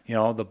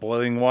the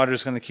boiling water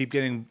is going to keep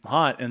getting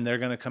hot, and they're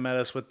going to come at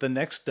us with the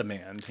next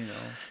demand.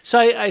 So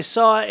I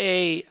saw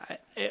it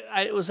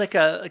was like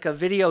a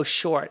video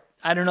short.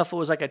 I don't know if it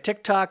was like a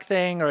TikTok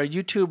thing or a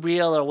YouTube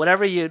reel or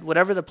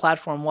whatever the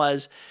platform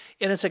was.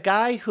 And it's a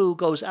guy who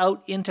goes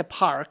out into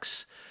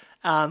parks,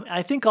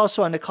 I think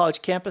also on the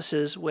college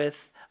campuses,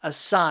 with a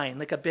sign,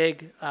 like a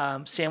big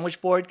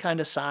sandwich board kind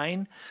of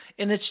sign.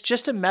 And it's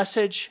just a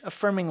message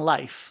affirming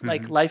life, mm-hmm.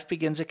 like life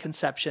begins at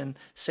conception,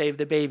 save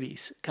the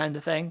babies kind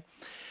of thing.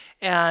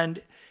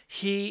 And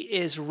he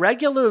is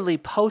regularly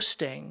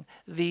posting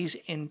these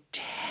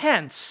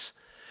intense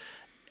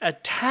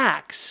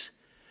attacks,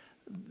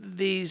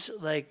 these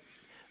like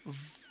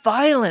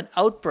violent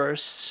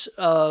outbursts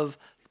of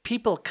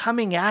people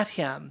coming at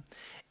him.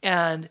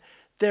 And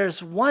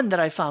there's one that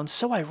I found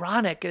so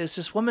ironic. Is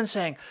this woman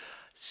saying,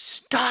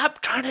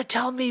 "Stop trying to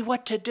tell me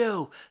what to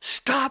do.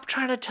 Stop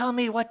trying to tell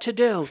me what to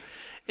do."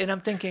 And I'm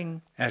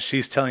thinking, as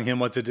she's telling him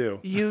what to do,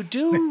 you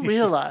do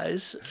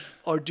realize,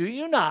 or do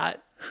you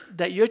not,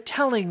 that you're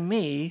telling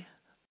me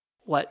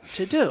what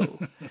to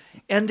do?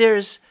 And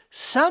there's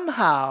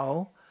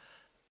somehow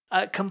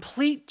a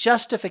complete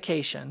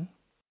justification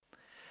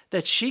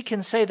that she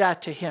can say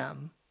that to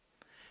him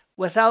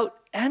without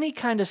any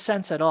kind of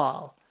sense at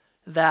all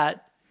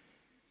that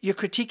you're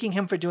critiquing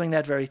him for doing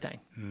that very thing.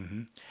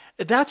 Mm-hmm.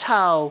 That's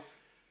how,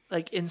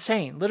 like,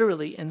 insane,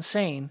 literally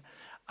insane,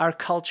 our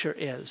culture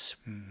is.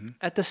 Mm-hmm.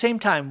 At the same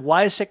time,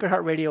 why is Sacred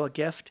Heart Radio a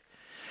gift?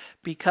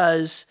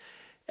 Because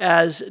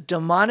as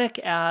demonic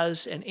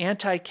as and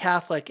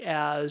anti-Catholic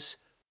as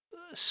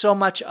so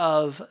much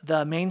of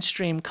the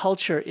mainstream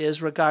culture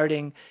is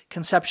regarding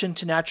conception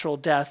to natural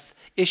death,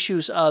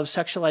 issues of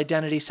sexual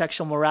identity,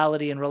 sexual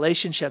morality, and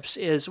relationships,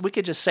 is, we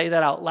could just say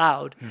that out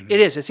loud. Mm-hmm. It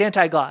is. It's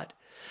anti-God.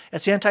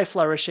 It's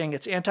anti-flourishing.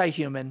 It's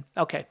anti-human.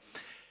 Okay.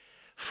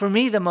 For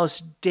me, the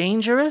most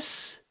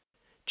dangerous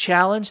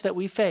challenge that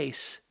we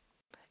face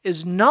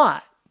is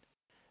not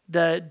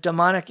the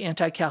demonic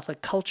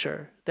anti-Catholic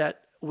culture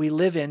that we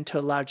live in to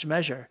a large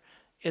measure.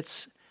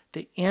 It's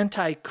the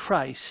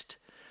anti-Christ,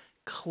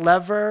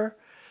 clever,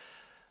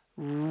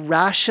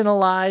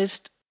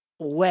 rationalized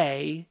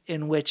way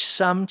in which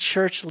some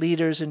church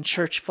leaders and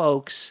church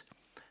folks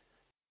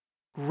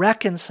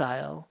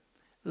reconcile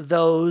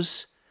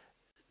those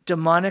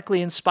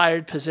demonically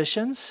inspired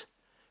positions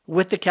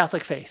with the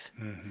Catholic faith.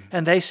 Mm-hmm.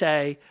 And they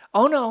say,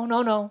 "Oh,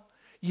 no.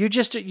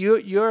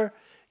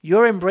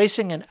 You're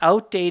embracing an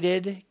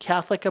outdated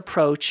Catholic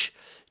approach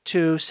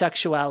to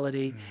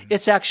sexuality. Mm-hmm.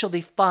 It's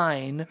actually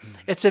fine. Mm-hmm.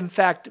 It's in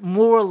fact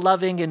more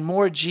loving and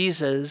more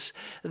Jesus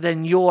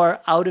than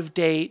your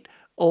out-of-date,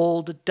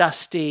 old,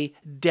 dusty,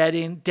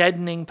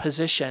 deadening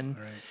position,"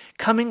 right,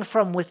 coming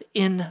from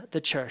within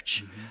the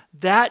church. Mm-hmm.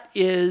 That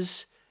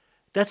is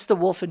That's the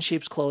wolf in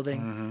sheep's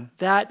clothing. Mm-hmm.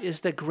 That is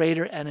the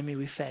greater enemy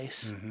we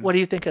face. What do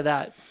you think of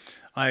that?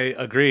 I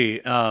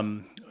agree.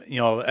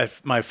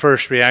 My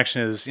first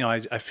reaction is,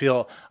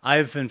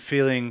 I've been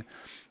feeling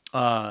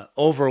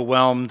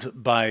overwhelmed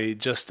by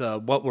just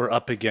what we're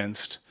up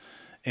against,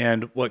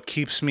 and what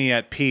keeps me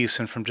at peace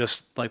and from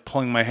just like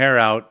pulling my hair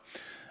out,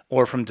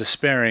 or from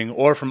despairing,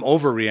 or from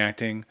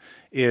overreacting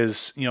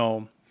is,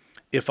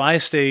 if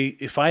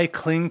I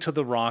cling to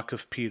the rock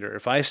of Peter,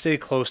 if I stay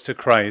close to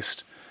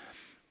Christ,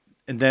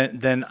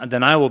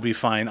 then I will be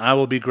fine. I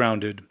will be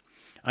grounded.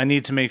 I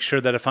need to make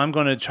sure that if I'm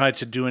going to try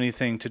to do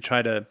anything to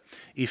try to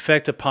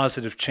effect a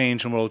positive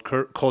change in world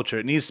culture,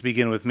 it needs to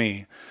begin with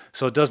me.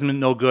 So it doesn't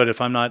no good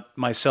if I'm not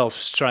myself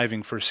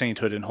striving for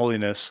sainthood and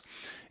holiness,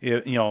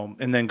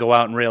 and then go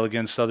out and rail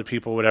against other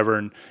people, whatever,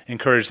 and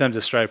encourage them to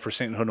strive for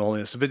sainthood and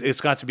holiness.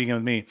 It's got to begin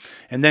with me.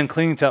 And then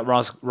clinging to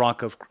that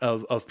rock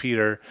of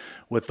Peter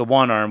with the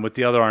one arm, with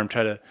the other arm,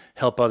 try to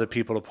help other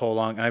people to pull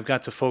along. And I've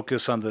got to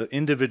focus on the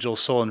individual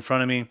soul in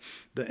front of me,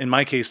 in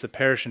my case, the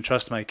parish, and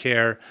trust my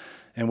care.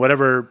 And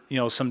whatever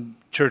some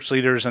church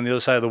leaders on the other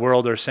side of the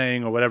world are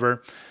saying or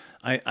whatever,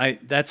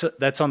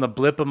 that's on the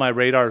blip of my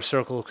radar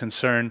circle of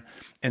concern,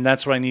 and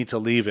that's where I need to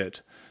leave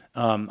it.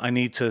 I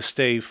need to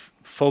stay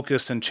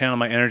focused and channel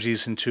my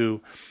energies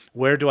into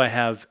where do I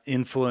have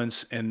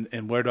influence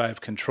and where do I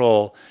have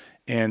control,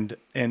 and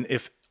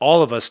if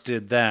all of us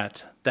did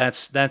that,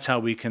 that's how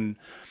we can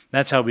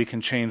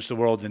change the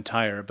world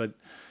entire. But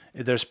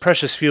there's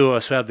precious few of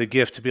us who have the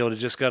gift to be able to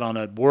just get on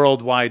a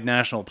worldwide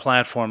national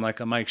platform like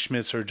a Mike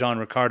Schmitz or John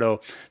Ricardo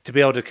to be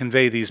able to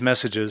convey these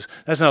messages.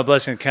 That's not a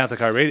blessing of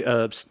Catholic Heart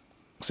Radio,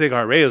 Sacred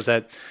Heart Radio, is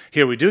that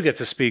here we do get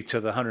to speak to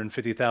the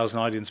 150,000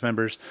 audience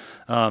members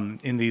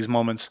in these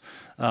moments.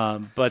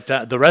 But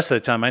the rest of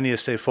the time, I need to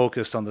stay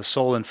focused on the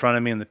soul in front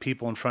of me and the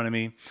people in front of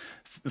me.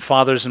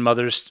 Fathers and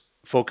mothers,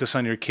 focus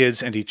on your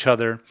kids and each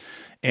other,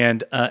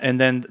 and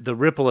then the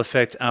ripple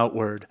effect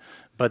outward.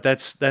 But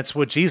that's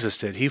what Jesus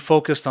did. He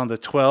focused on the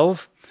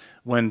 12.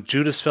 When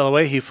Judas fell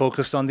away, he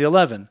focused on the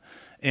 11.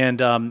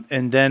 And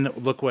then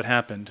look what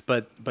happened.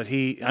 But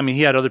he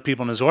had other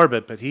people in his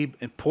orbit, but he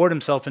poured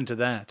himself into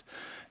that.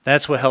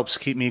 That's what helps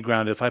keep me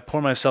grounded. If I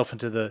pour myself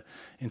into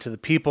the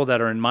people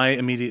that are in my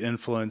immediate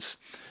influence,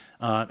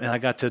 and I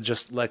got to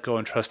just let go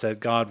and trust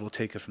that God will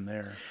take it from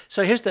there.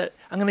 So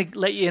I'm going to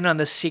let you in on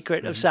the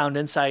secret of sound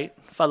insight,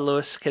 Father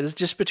Lewis. Okay, this is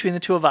just between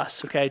the two of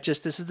us. Okay,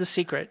 this is the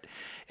secret,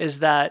 is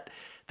that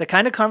the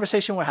kind of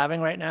conversation we're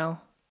having right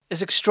now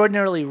is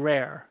extraordinarily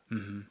rare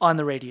on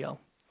the radio,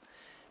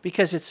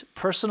 because it's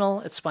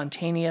personal, it's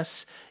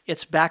spontaneous,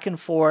 it's back and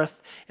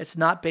forth, it's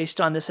not based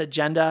on this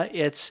agenda.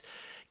 It's,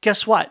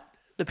 guess what?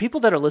 The people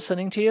that are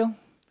listening to you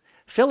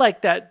feel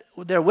like that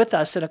they're with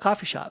us in a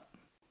coffee shop.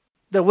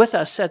 They're with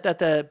us at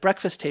the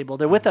breakfast table.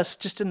 They're with us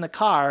just in the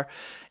car,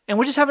 and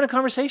we're just having a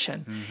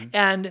conversation.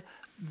 And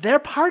they're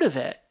part of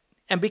it.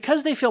 And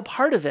because they feel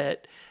part of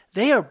it,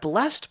 they are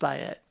blessed by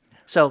it.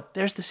 So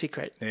there's the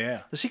secret.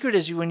 Yeah. The secret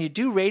is when you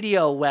do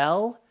radio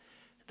well,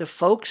 the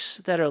folks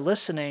that are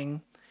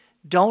listening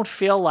don't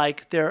feel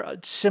like they're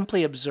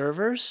simply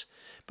observers,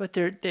 but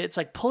it's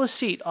like pull a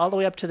seat all the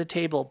way up to the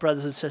table,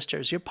 brothers and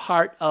sisters. You're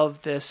part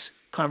of this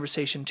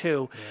conversation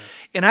too. Yeah.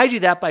 And I do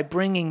that by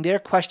bringing their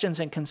questions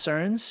and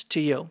concerns to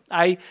you.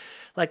 I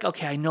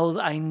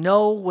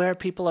know where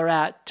people are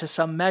at to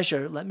some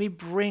measure. Let me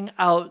bring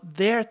out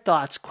their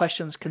thoughts,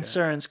 questions,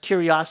 concerns,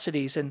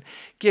 curiosities, and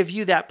give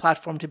you that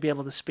platform to be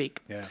able to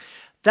speak. Yeah.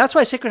 That's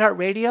why Sacred Heart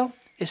Radio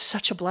is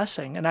such a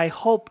blessing. And I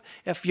hope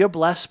if you're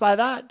blessed by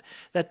that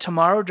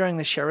tomorrow during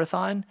the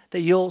Share-a-thon, that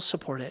you'll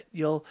support it.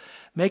 You'll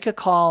make a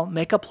call,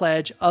 make a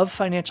pledge of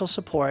financial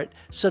support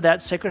so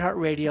that Sacred Heart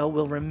Radio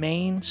will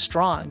remain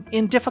strong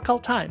in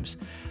difficult times.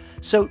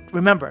 So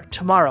remember,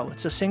 tomorrow,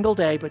 it's a single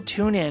day, but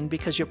tune in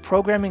because your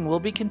programming will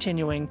be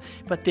continuing,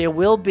 but there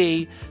will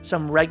be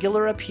some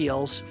regular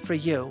appeals for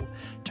you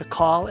to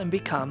call and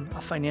become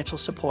a financial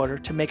supporter,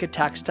 to make a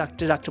tax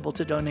deductible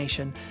to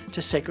donation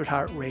to Sacred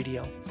Heart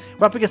Radio.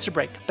 We're up against a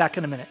break. Back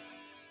in a minute.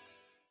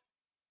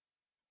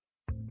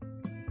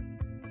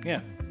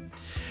 Yeah.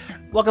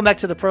 Welcome back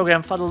to the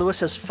program. Father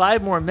Lewis has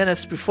 5 more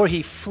minutes before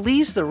he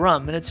flees the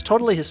room, and it's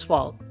totally his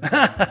fault.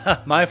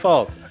 My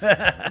fault.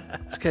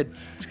 It's good.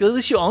 It's good. At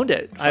least you owned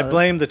it, Father. I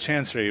blame the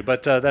Chancery,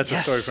 but that's a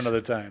story for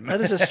another time.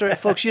 That is a story.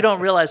 Folks, you don't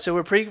realize. So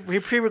we're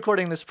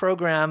pre-recording this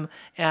program,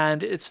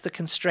 and it's the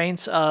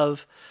constraints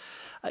of,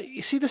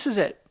 you see, this is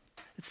it.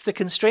 It's the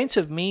constraints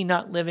of me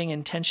not living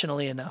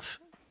intentionally enough.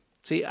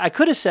 See, I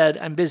could have said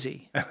I'm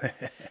busy.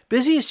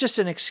 Busy is just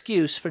an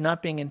excuse for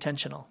not being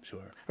intentional.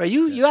 Sure. Right?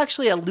 You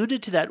actually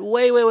alluded to that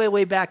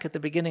way back at the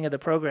beginning of the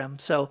program.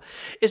 So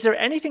is there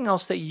anything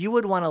else that you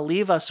would want to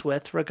leave us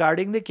with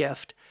regarding the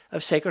gift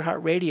of Sacred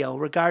Heart Radio,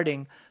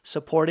 regarding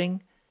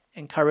supporting,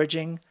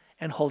 encouraging,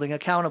 and holding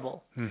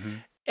accountable? Mm-hmm.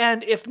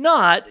 And if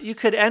not, you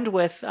could end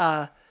with,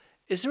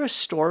 is there a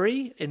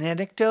story, an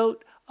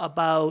anecdote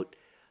about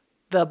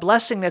the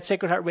blessing that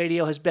Sacred Heart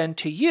Radio has been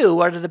to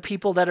you or to the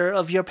people that are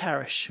of your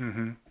parish?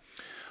 Mm-hmm.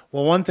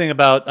 Well, one thing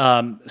about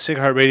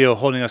Sacred Heart Radio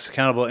holding us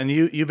accountable, and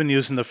you've been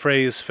using the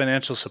phrase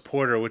financial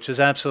supporter, which is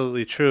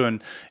absolutely true,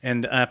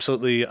 and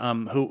absolutely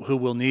who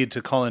we'll need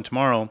to call in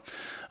tomorrow.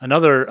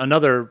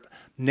 Another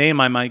name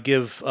I might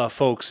give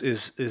folks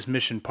is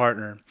mission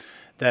partner.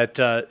 That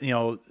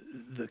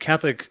the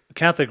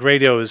Catholic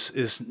radio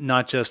is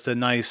not just a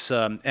nice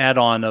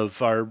add-on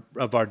of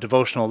our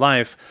devotional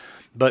life,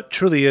 but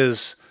truly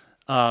is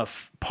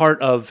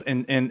part of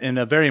and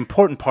a very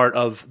important part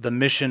of the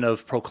mission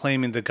of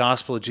proclaiming the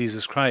gospel of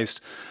Jesus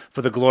Christ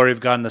for the glory of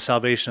God and the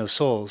salvation of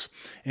souls.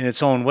 In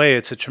its own way,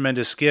 it's a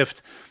tremendous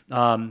gift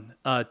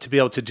to be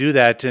able to do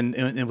that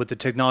and with the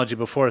technology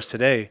before us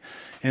today.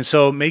 And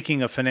so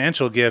making a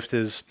financial gift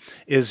is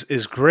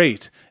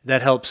great.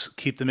 That helps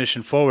keep the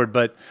mission forward.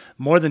 But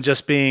more than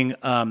just being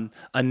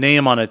a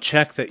name on a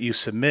check that you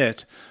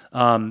submit,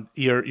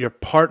 you're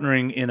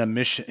partnering in a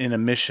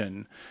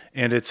mission,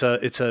 and it's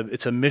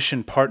a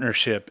mission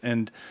partnership.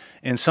 And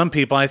some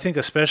people, I think,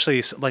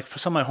 especially like for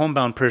some of my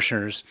homebound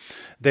parishioners,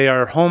 they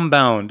are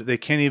homebound. They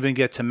can't even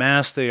get to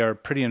Mass. They are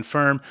pretty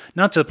infirm,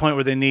 not to the point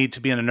where they need to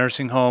be in a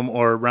nursing home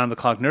or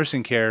round-the-clock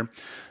nursing care,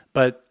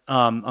 but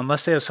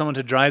unless they have someone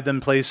to drive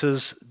them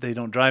places, they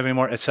don't drive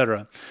anymore,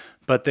 etc.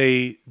 But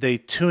they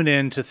tune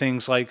in to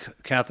things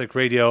like Catholic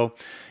radio,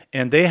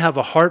 and they have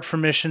a heart for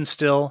mission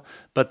still,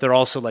 but they're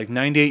also like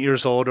 98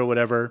 years old or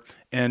whatever.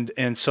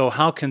 And so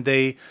how can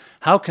they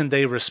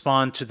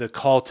respond to the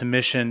call to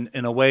mission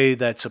in a way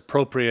that's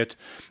appropriate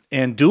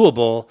and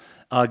doable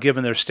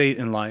given their state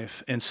in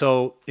life? And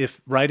so if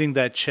writing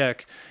that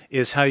check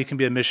is how you can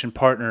be a mission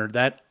partner,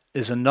 that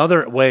is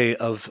another way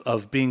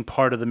of being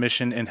part of the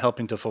mission and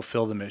helping to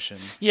fulfill the mission.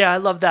 Yeah, I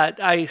love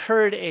that. I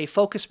heard a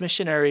Focus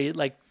missionary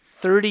like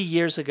 30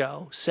 years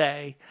ago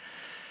say,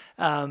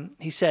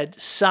 he said,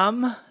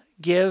 some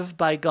give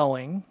by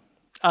going,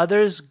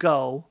 others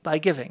go by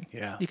giving.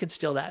 Yeah. You can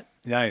steal that.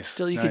 Nice.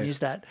 You can use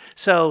that.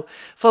 So,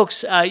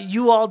 folks,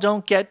 you all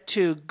don't get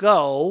to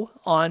go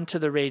onto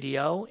the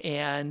radio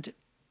and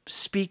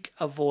speak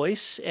a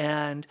voice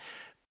and,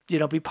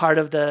 be part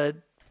of the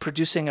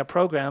producing a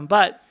program,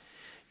 but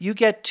you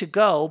get to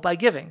go by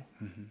giving.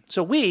 Mm-hmm.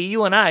 So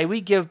you and I,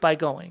 we give by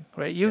going,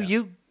 right?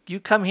 You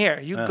come here,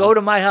 you go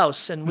to my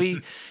house, and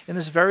we, in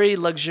this very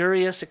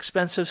luxurious,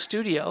 expensive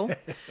studio,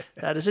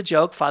 that is a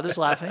joke, Father's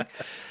laughing,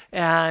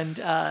 and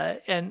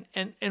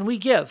we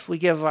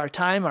give our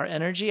time, our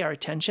energy, our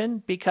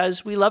attention,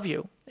 because we love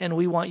you, and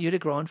we want you to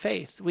grow in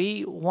faith.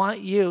 We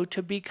want you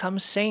to become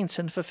saints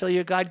and fulfill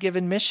your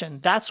God-given mission.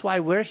 That's why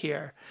we're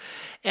here,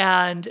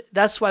 and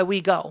that's why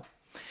we go.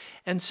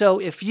 And so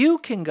if you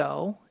can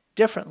go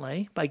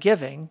differently by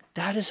giving,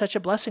 that is such a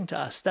blessing to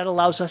us. That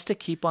allows us to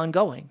keep on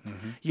going.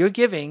 Mm-hmm. Your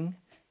giving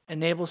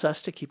enables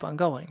us to keep on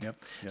going. Yep.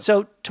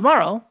 So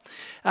tomorrow,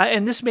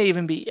 and this may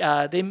even be,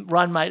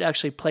 Ron might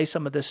actually play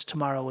some of this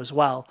tomorrow as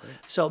well. Great.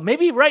 So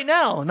maybe right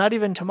now, not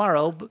even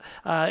tomorrow,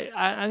 I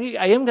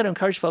am going to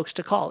encourage folks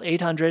to call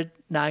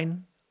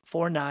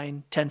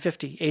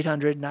 800-949-1050,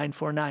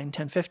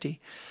 800-949-1050.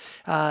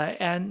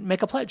 And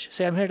make a pledge.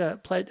 Say, I'm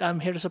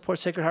here to support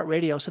Sacred Heart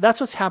Radio. So that's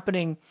what's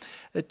happening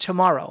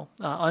tomorrow,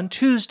 on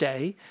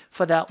Tuesday,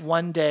 for that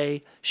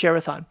one-day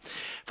share-a-thon.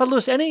 Father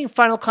Lewis, any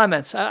final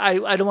comments?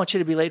 I don't want you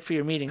to be late for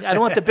your meeting. I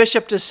don't want the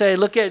bishop to say,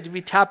 to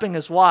be tapping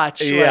his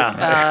watch.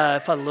 Yeah.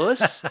 Like, Father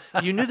Lewis,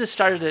 you knew this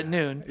started at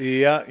noon.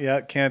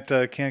 Yeah.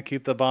 Can't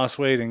keep the boss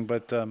waiting.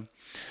 But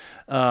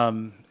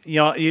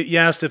you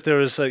asked if there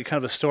was kind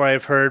of a story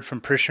I've heard from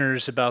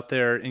parishioners about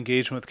their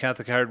engagement with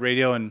Catholic Heart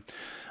Radio, and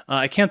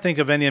I can't think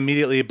of any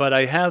immediately, but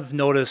I have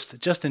noticed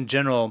just in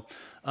general,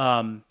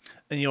 an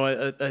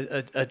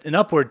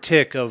upward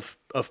tick of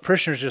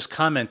parishioners just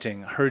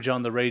commenting, heard you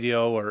on the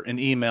radio, or an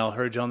email,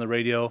 heard you on the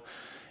radio.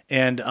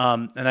 And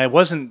I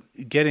wasn't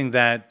getting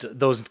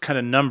those kind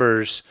of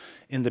numbers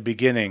in the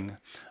beginning.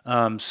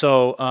 And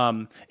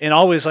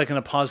always like in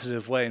a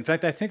positive way. In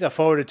fact, I think I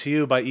forwarded to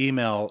you by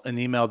email an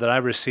email that I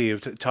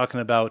received talking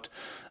about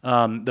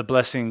the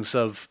blessings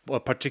of a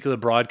particular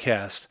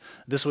broadcast.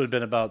 This would have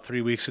been about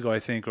 3 weeks ago, I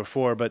think, or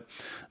 4. But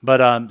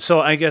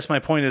so I guess my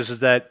point is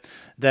that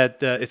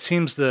it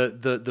seems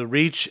the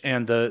reach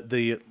and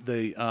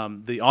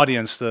the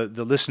audience,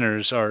 the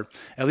listeners are,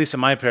 at least in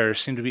my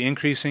parish, seem to be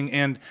increasing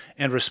and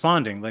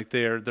responding. Like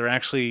they're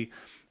actually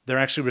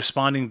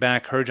responding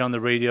back. Heard you on the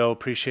radio,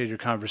 appreciate your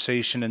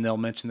conversation, and they'll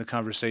mention the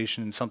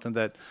conversation and something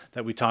that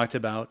we talked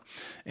about.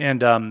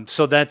 And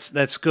so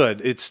that's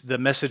good. It's the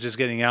message is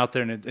getting out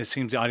there, and it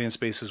seems the audience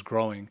base is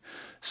growing.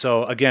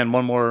 So again,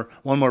 one more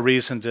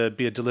reason to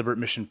be a deliberate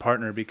mission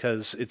partner,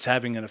 because it's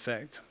having an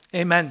effect.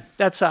 Amen.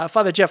 That's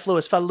Father Jeff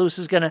Lewis. Father Lewis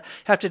is going to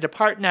have to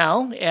depart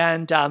now,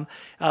 and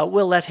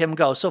we'll let him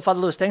go. So Father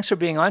Lewis, thanks for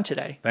being on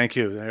today. Thank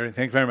you.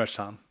 Thank you very much,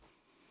 Tom.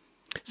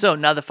 So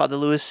now that Father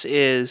Lewis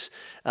is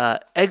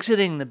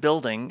exiting the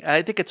building,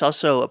 I think it's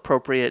also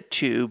appropriate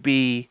to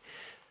be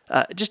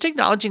just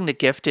acknowledging the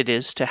gift it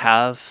is to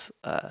have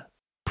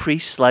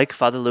priests like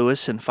Father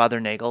Lewis and Father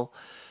Nagel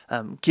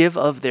give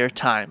of their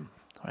time.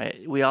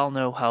 Right? We all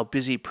know how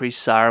busy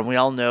priests are, and we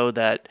all know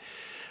that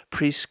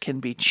priests can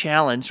be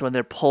challenged when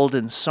they're pulled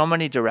in so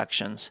many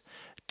directions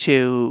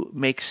to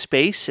make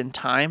space and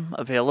time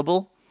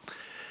available.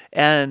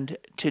 And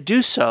to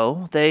do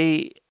so,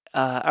 they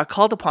are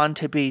called upon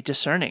to be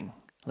discerning.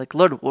 Like,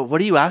 Lord,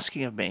 what are you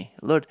asking of me?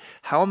 Lord,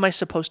 how am I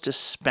supposed to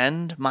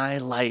spend my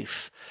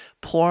life,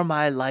 pour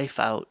my life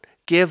out,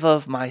 give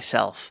of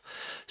myself,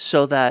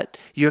 so that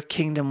your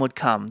kingdom would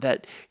come,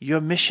 that your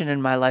mission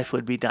in my life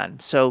would be done?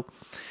 So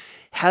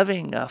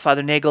having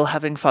Father Nagel,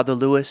 having Father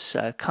Lewis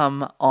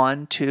come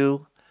on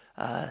to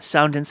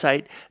Sound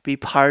Insight, be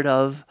part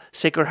of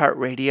Sacred Heart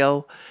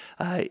Radio,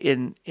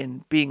 in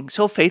being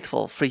so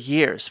faithful for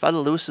years. Father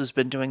Lewis has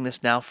been doing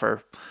this now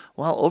for,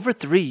 over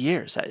 3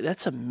 years.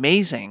 That's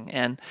amazing.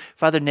 And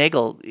Father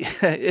Nagel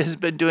has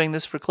been doing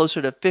this for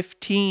closer to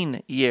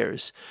 15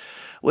 years,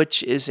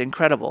 which is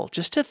incredible.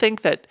 Just to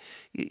think that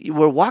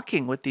we're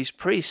walking with these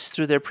priests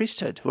through their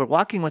priesthood. We're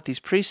walking with these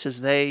priests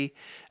as they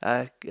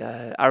are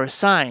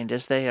assigned,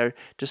 as they are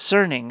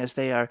discerning, as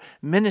they are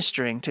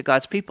ministering to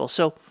God's people.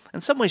 So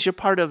in some ways, you're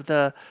part of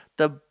the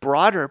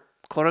broader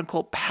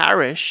quote-unquote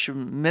parish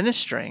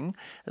ministering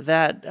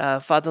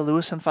that Father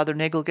Lewis and Father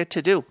Nagel get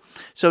to do.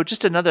 So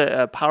just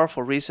another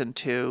powerful reason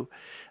to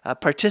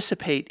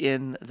participate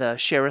in the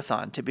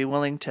share-a-thon, to be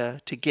willing to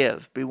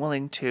give, be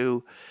willing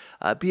to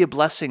be a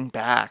blessing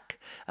back,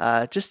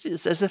 just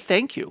as a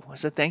thank you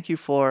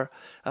for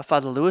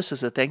Father Lewis,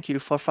 as a thank you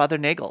for Father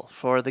Nagel,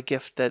 for the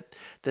gift that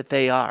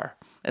they are.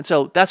 And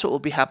so that's what will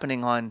be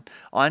happening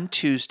on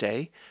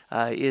Tuesday,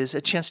 is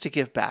a chance to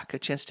give back, a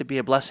chance to be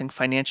a blessing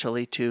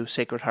financially to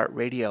Sacred Heart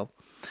Radio.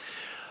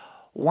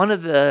 One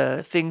of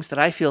the things that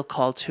I feel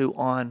called to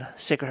on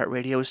Sacred Heart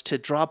Radio is to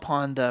draw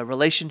upon the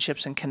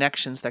relationships and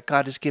connections that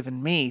God has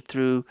given me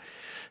through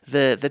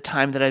the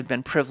time that I've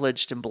been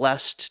privileged and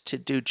blessed to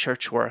do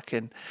church work,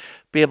 and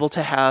be able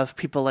to have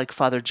people like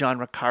Father John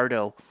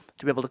Ricardo,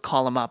 to be able to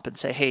call him up and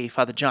say, hey,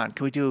 Father John,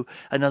 can we do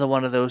another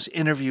one of those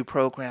interview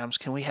programs?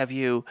 Can we have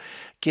you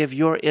give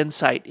your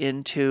insight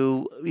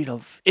into,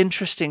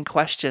 interesting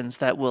questions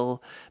that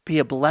will be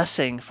a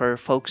blessing for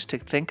folks to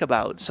think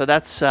about? So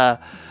that's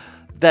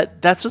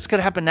what's going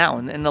to happen now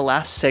in the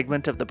last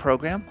segment of the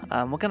program.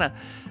 We're going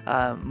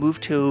to move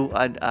to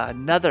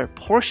another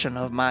portion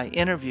of my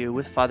interview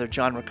with Father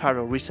John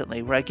Ricardo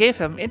recently, where I gave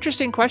him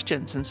interesting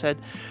questions and said,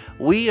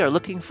 we are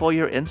looking for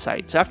your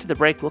insights. After the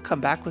break, we'll come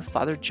back with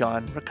Father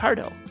John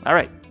Ricardo. All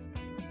right.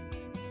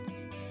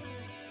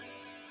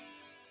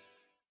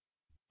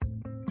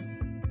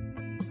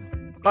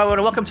 I want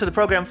to welcome to the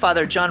program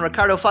Father John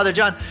Ricardo. Father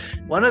John,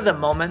 one of the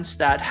moments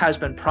that has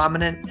been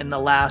prominent in the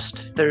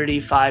last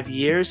 35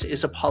 years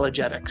is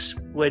apologetics,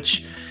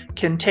 which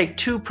can take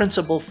two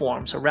principal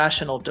forms: a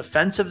rational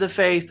defense of the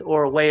faith,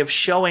 or a way of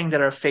showing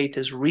that our faith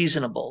is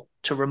reasonable,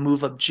 to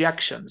remove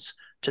objections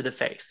to the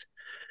faith.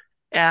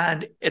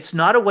 And it's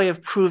not a way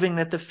of proving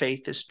that the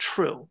faith is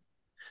true.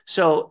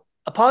 So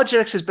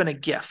apologetics has been a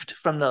gift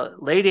from the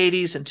late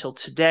 80s until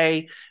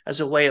today as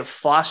a way of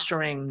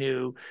fostering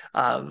new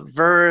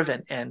verve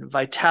and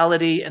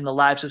vitality in the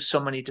lives of so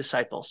many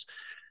disciples.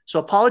 So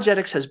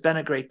apologetics has been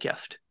a great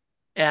gift.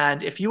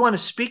 And if you want to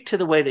speak to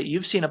the way that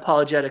you've seen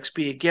apologetics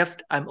be a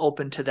gift, I'm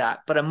open to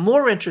that. But I'm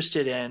more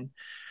interested in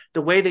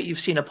the way that you've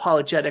seen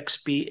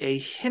apologetics be a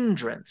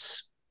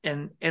hindrance.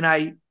 And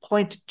I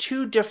point to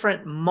two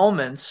different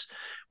moments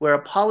where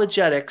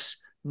apologetics,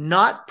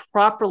 not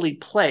properly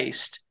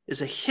placed,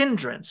 is a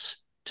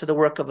hindrance to the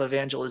work of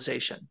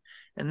evangelization.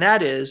 And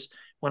that is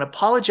when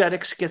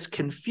apologetics gets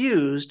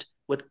confused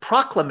with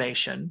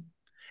proclamation,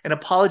 and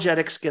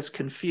apologetics gets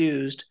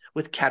confused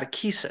with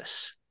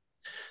catechesis.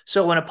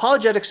 So when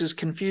apologetics is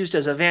confused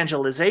as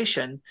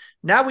evangelization,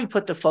 now we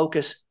put the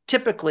focus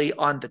typically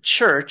on the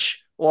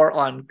church or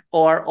on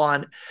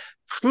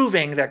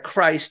proving that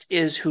Christ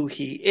is who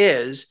he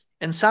is,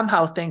 and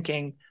somehow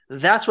thinking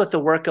that's what the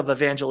work of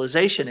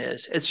evangelization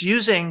is. It's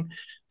using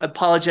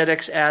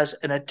apologetics as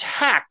an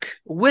attack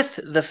with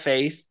the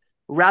faith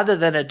rather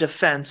than a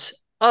defense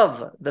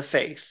of the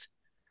faith.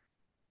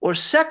 Or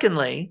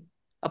secondly,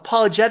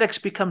 apologetics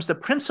becomes the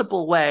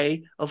principal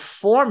way of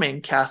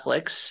forming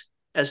Catholics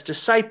as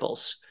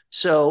disciples.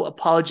 So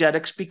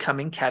apologetics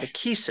becoming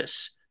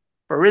catechesis.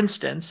 For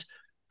instance,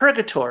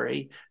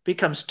 purgatory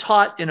becomes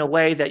taught in a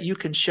way that you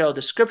can show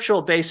the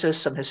scriptural basis,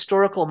 some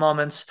historical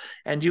moments,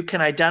 and you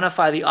can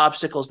identify the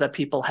obstacles that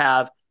people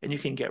have, and you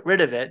can get rid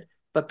of it.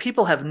 But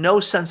people have no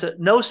sense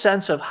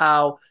of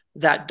how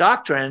that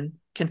doctrine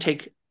can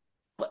take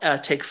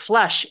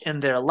flesh in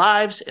their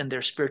lives, in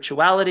their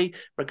spirituality,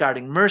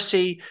 regarding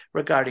mercy,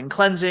 regarding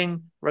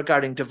cleansing,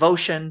 regarding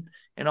devotion,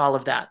 and all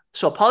of that.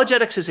 So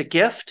apologetics is a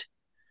gift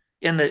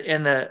in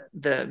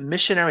the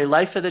missionary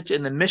life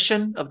in the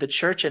mission of the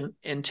church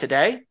in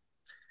today.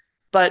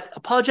 But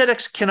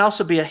apologetics can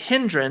also be a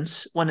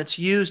hindrance when it's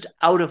used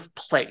out of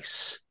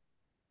place.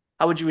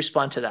 How would you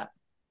respond to that?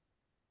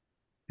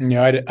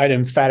 Yeah, I'd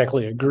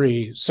emphatically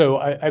agree. So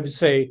I would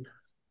say,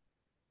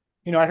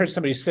 I heard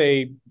somebody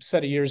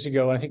said years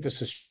ago, and I think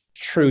this is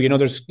true,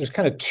 there's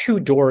kind of two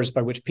doors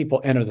by which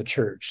people enter the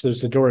church.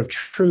 There's the door of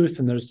truth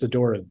and there's the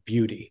door of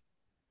beauty.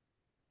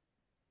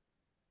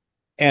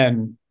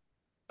 And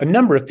a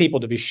number of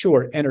people, to be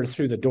sure, enter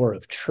through the door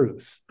of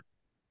truth,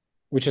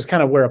 which is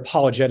kind of where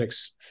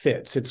apologetics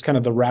fits. It's kind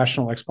of the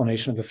rational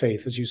explanation of the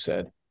faith, as you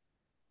said.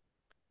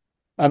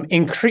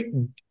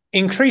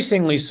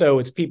 Increasingly so,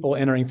 it's people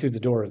entering through the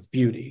door of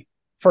beauty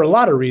for a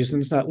lot of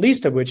reasons, not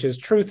least of which is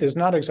truth is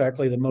not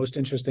exactly the most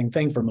interesting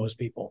thing for most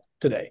people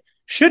today.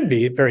 Should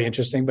be very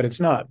interesting, but it's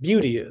not.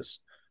 Beauty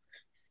is.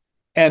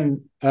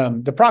 And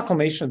the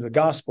proclamation of the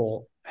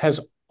gospel has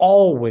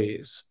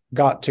always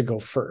got to go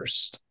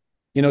first.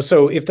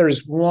 So if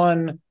there's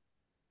one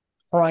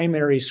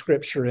primary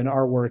scripture in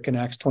our work in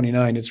Acts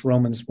 29, it's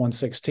Romans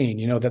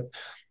 1:16, that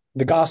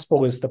the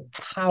gospel is the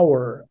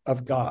power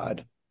of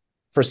God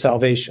for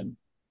salvation.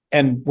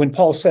 And when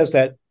Paul says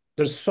that,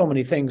 there's so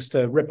many things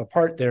to rip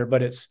apart there,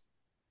 but it's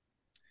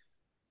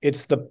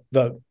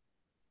the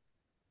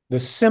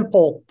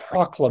simple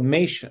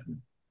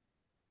proclamation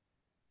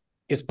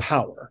is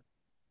power.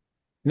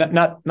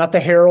 Not the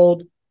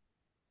herald,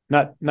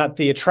 not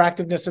the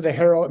attractiveness of the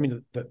herald. I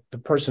mean, the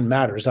person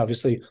matters,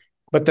 obviously,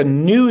 but the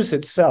news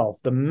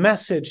itself, the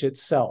message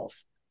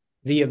itself,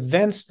 the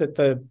events that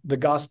the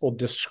gospel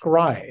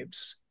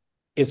describes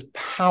is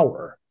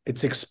power.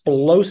 It's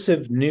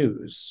explosive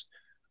news,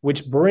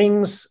 which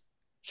brings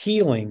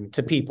healing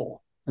to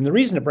people. And the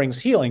reason it brings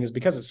healing is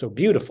because it's so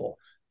beautiful,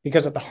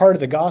 because at the heart of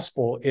the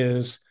gospel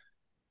is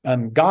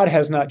God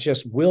has not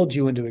just willed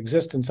you into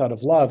existence out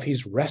of love,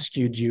 he's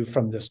rescued you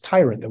from this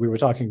tyrant that we were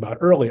talking about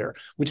earlier,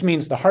 which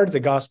means the heart of the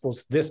gospel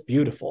is this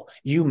beautiful.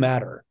 You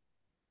matter.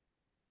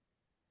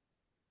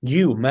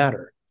 You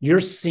matter. You're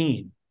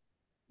seen.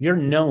 You're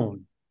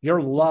known.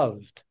 You're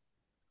loved.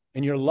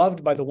 And you're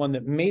loved by the one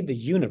that made the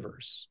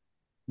universe.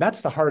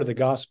 That's the heart of the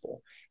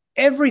gospel.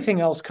 Everything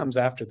else comes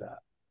after that.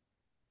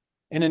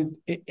 And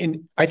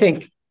I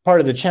think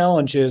part of the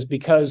challenge is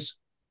because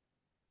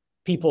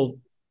people,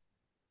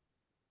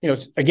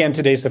 again,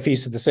 today's the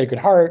Feast of the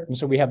Sacred Heart. And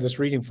so we have this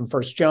reading from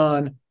 1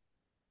 John,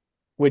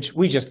 which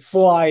we just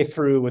fly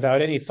through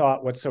without any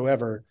thought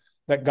whatsoever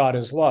that God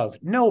is love.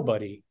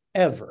 Nobody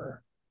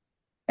ever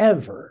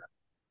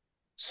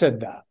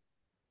said that.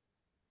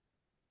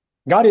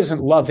 God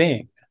isn't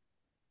loving.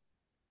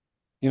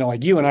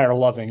 Like you and I are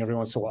loving every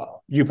once in a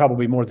while. You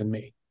probably more than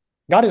me.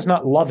 God is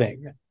not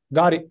loving.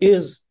 God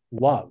is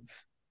love.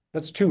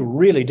 That's two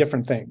really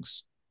different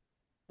things.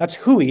 That's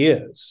who he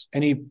is.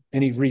 And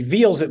he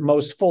reveals it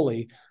most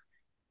fully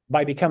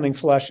by becoming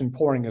flesh and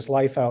pouring his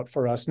life out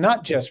for us,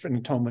 not just for an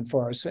atonement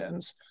for our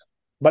sins,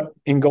 but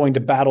in going to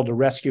battle to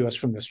rescue us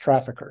from this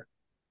trafficker.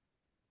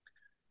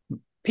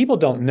 People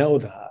don't know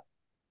that.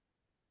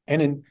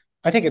 And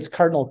I think it's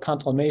Cardinal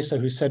Cantalamessa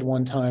who said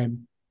one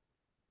time,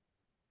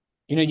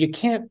 you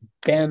can't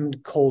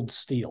bend cold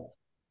steel.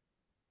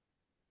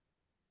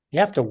 You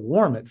have to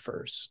warm it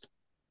first.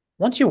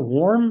 Once you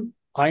warm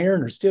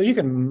iron or steel, you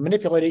can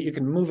manipulate it, you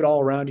can move it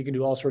all around, you can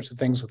do all sorts of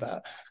things with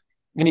that.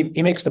 And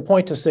he makes the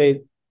point to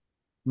say,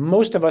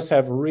 most of us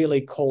have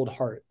really cold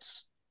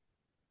hearts.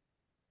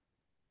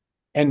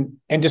 And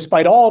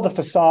despite all the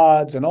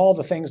facades and all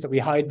the things that we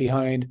hide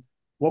behind,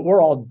 what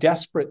we're all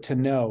desperate to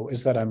know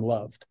is that I'm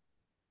loved.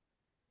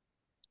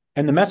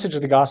 And the message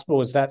of the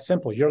gospel is that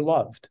simple. You're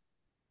loved.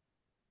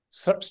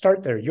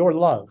 Start there. You're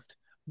loved.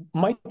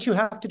 Might you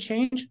have to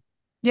change?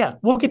 Yeah,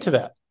 we'll get to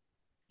that.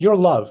 You're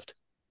loved.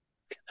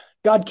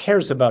 God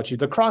cares about you.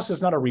 The cross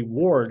is not a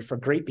reward for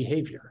great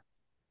behavior.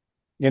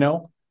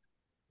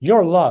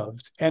 You're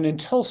loved. And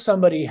until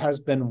somebody has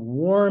been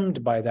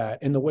warmed by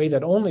that in the way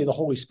that only the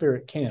Holy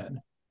Spirit can,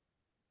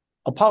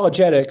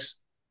 apologetics,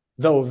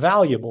 though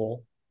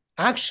valuable,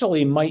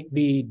 actually might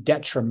be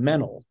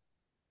detrimental,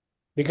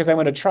 because I'm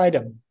going to try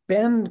to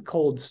bend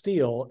cold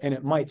steel and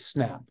it might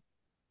snap.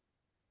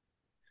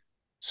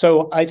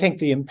 So I think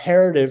the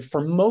imperative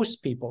for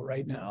most people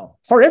right now,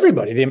 for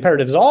everybody, the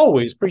imperative is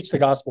always preach the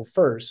gospel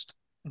first.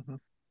 Mm-hmm.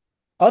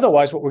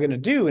 Otherwise, what we're going to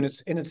do, and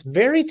it's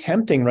very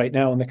tempting right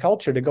now in the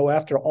culture to go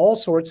after all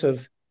sorts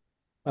of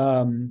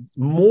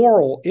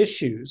moral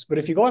issues. But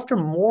if you go after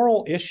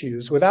moral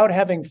issues without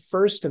having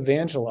first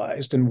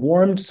evangelized and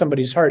warmed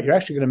somebody's heart, you're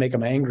actually going to make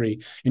them angry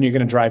and you're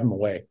going to drive them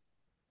away.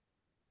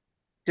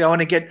 I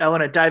want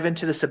to dive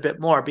into this a bit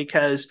more,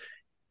 because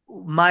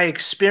my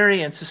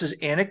experience, this is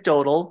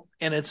anecdotal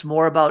and it's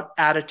more about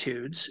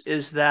attitudes,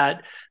 is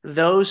that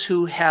those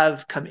who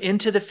have come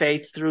into the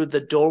faith through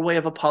the doorway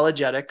of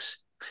apologetics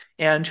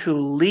and who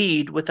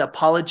lead with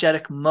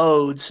apologetic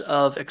modes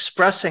of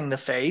expressing the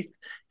faith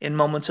in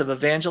moments of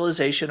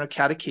evangelization or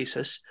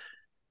catechesis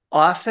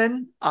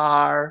often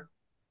are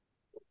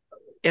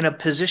in a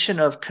position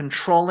of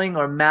controlling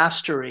or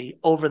mastery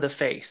over the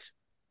faith.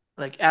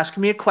 Like, ask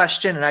me a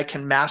question and I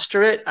can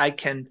master it. I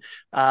can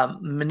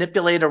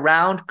manipulate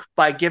around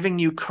by giving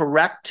you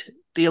correct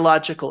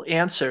theological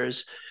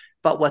answers.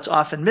 But what's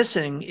often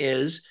missing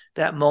is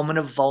that moment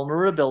of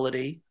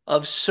vulnerability,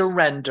 of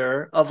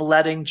surrender, of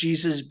letting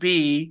Jesus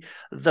be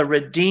the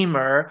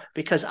Redeemer,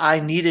 because I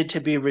needed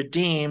to be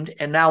redeemed.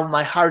 And now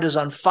my heart is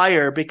on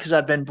fire because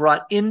I've been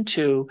brought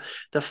into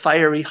the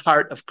fiery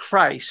heart of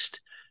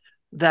Christ.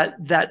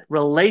 That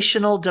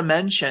relational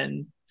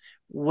dimension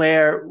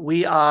where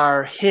we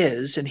are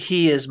his and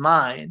he is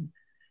mine,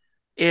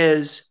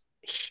 is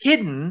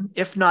hidden,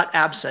 if not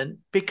absent,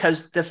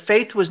 because the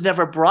faith was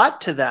never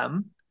brought to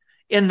them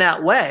in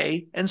that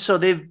way. And so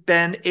they've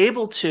been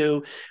able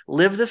to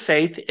live the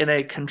faith in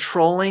a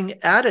controlling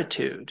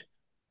attitude.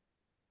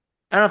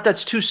 I don't know if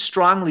that's too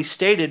strongly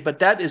stated, but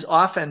that is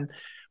often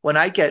when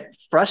I get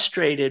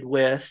frustrated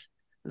with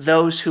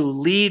those who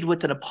lead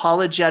with an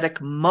apologetic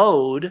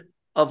mode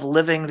of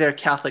living their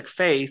Catholic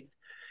faith.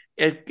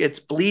 It's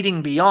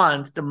bleeding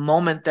beyond the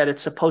moment that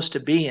it's supposed to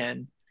be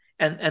in.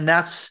 And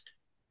that's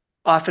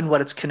often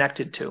what it's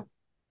connected to.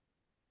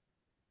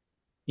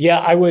 Yeah,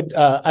 I would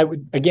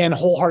again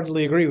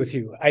wholeheartedly agree with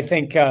you. I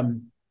think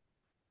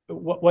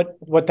what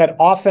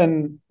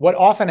often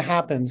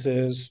happens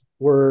is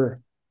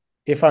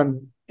if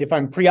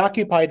I'm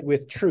preoccupied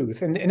with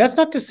truth, and that's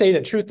not to say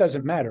that truth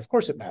doesn't matter. Of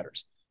course it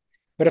matters.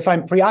 But if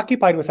I'm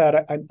preoccupied with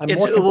that,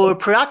 we're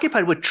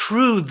preoccupied with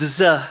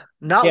truths,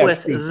 not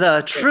with truth.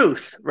 The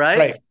truth, right?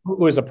 Right.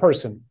 Who is a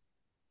person.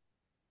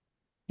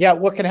 Yeah,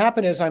 what can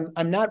happen is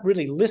I'm not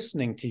really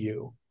listening to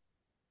you.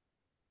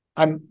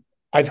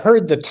 I've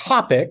heard the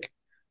topic,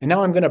 and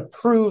now I'm going to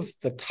prove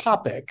the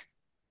topic.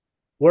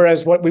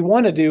 Whereas what we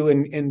want to do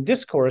in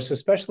discourse,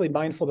 especially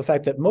mindful of the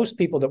fact that most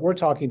people that we're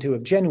talking to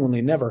have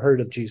genuinely never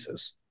heard of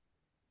Jesus.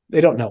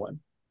 They don't know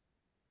him.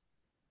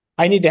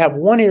 I need to have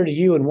one ear to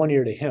you and one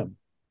ear to him.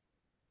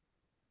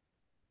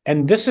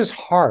 And this is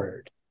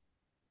hard.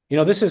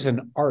 This is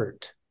an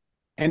art.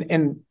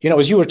 And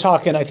as you were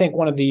talking, I think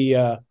one of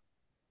the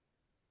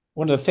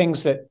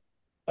things that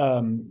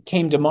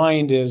came to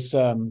mind is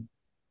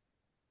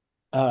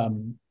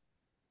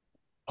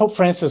Pope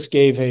Francis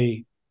gave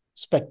a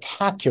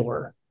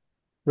spectacular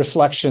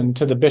reflection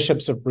to the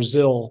bishops of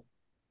Brazil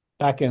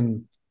back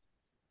in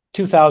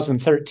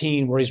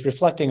 2013, where he's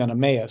reflecting on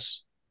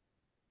Emmaus.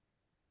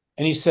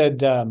 And he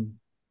said,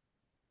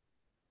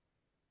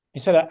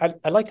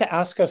 I'd like to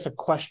ask us a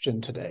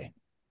question today.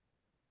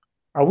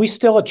 Are we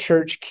still a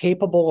church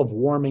capable of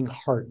warming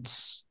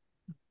hearts?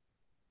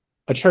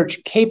 A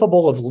church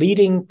capable of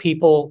leading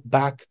people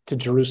back to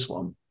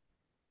Jerusalem,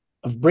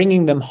 of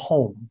bringing them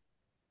home?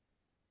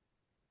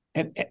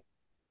 And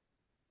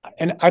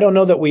I don't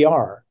know that we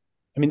are.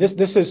 I mean,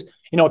 this is,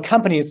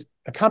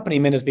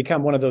 accompaniment has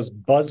become one of those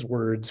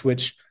buzzwords,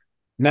 which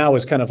now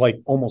is kind of like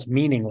almost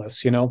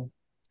meaningless,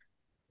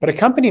 But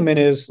accompaniment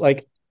is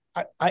like,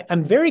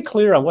 I'm very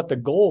clear on what the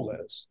goal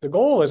is. The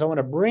goal is I want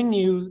to bring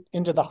you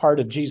into the heart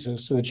of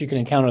Jesus so that you can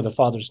encounter the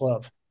Father's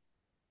love.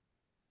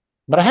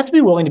 But I have to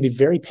be willing to be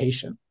very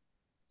patient,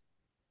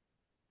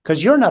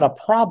 because you're not a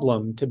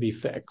problem to be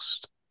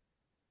fixed.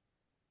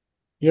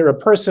 You're a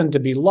person to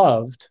be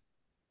loved.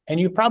 And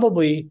you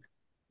probably,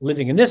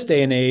 living in this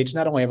day and age,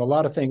 not only have a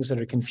lot of things that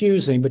are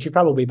confusing, but you've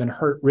probably been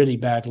hurt really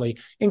badly,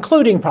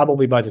 including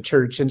probably by the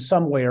church in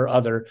some way or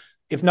other,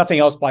 if nothing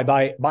else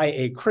by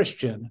a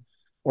Christian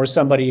or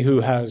somebody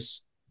who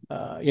has,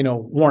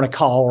 worn a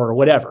collar or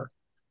whatever.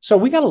 So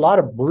we got a lot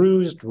of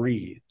bruised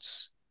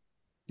reeds.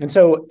 And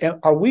so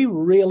are we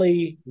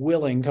really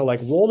willing to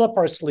roll up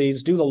our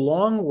sleeves, do the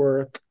long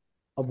work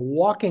of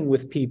walking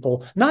with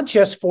people, not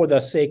just for the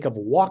sake of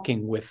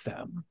walking with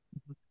them,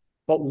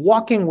 but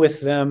walking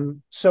with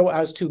them so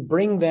as to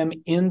bring them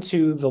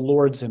into the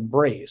Lord's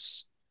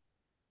embrace?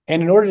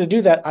 And in order to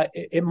do that,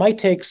 it might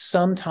take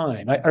some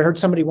time. I heard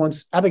somebody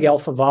once, Abigail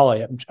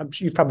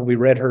Favale, you've probably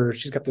read her.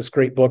 She's got this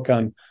great book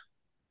on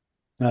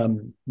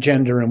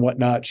gender and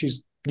whatnot.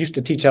 She's used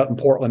to teach out in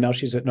Portland. Now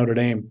she's at Notre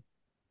Dame.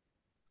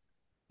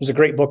 There's a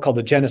great book called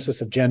The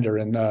Genesis of Gender.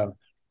 And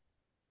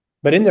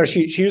but in there,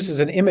 she uses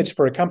an image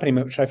for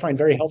accompaniment, which I find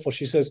very helpful.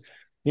 She says,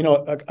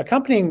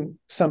 accompanying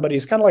somebody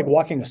is kind of like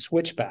walking a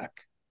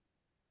switchback.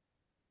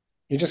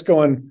 You're just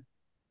going,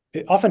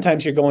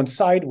 oftentimes you're going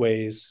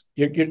sideways.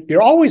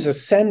 You're always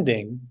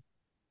ascending,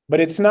 but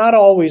it's not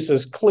always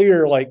as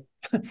clear, like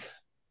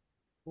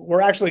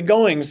we're actually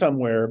going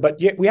somewhere.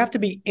 But we have to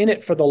be in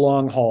it for the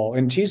long haul.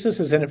 And Jesus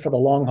is in it for the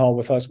long haul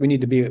with us. We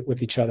need to be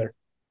with each other.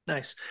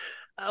 Nice.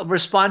 I'll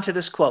respond to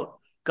this quote.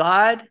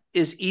 God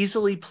is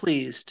easily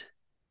pleased,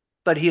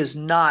 but he is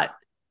not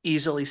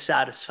easily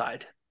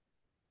satisfied.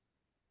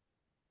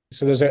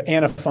 So there's an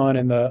antiphon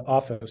in the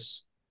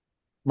office.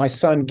 My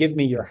son, give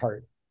me your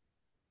heart.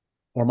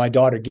 Or my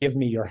daughter, give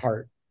me your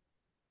heart.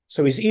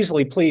 So he's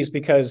easily pleased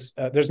because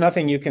there's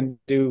nothing you can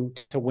do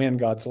to win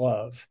God's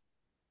love.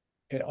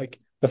 Like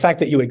the fact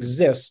that you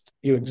exist,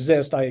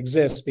 I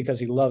exist because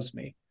he loves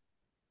me.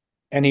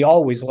 And he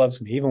always loves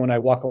me, even when I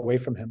walk away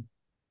from him.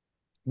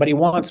 But he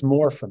wants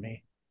more for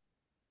me.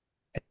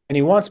 And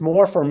he wants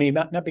more for me,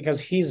 not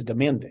because he's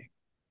demanding.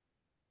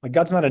 Like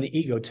God's not an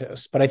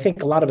egotist, but I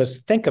think a lot of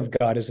us think of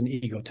God as an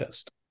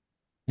egotist.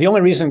 The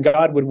only reason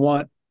God would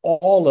want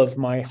all of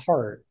my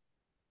heart,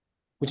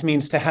 which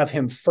means to have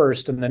him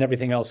first and then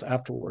everything else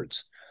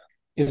afterwards,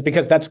 is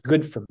because that's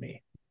good for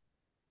me.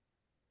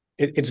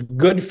 It's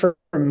good for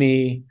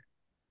me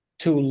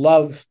to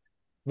love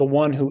the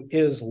one who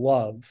is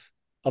love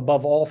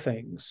above all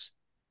things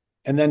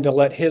and then to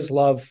let his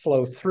love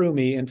flow through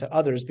me into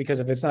others, because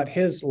if it's not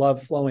his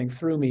love flowing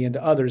through me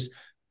into others,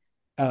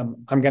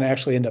 I'm going to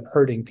actually end up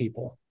hurting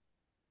people.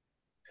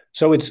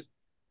 So it's,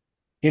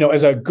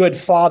 as a good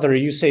father,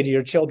 you say to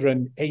your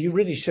children, hey, you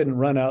really shouldn't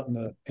run out in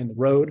the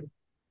road.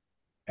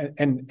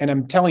 And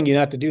I'm telling you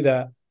not to do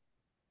that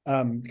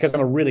because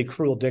I'm a really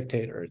cruel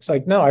dictator. It's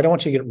like, no, I don't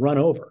want you to get run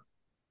over.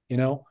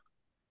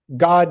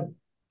 God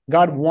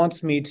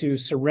wants me to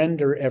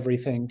surrender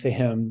everything to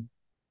him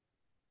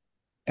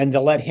and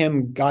to let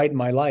him guide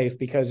my life,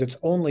 because it's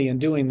only in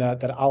doing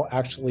that I'll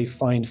actually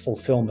find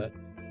fulfillment,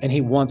 and he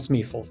wants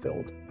me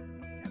fulfilled.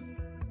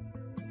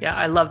 Yeah,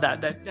 I love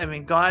that.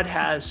 God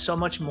has so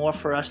much more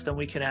for us than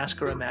we can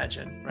ask or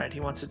imagine, right? He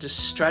wants to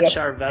just stretch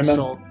our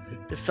vessel,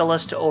 to fill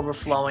us to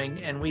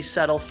overflowing, and we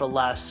settle for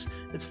less.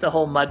 It's the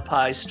whole mud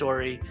pie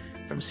story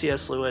from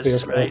C.S.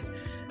 Lewis, right?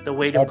 The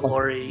weight of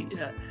glory.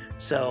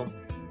 So,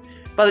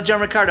 Father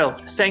John Riccardo,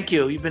 thank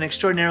you. You've been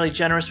extraordinarily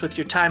generous with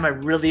your time. I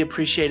really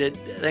appreciate it.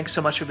 Thanks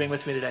so much for being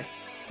with me today.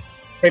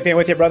 Great being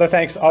with you, brother.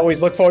 Thanks.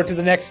 Always look forward to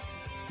the next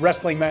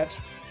wrestling match.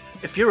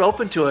 If you're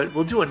open to it,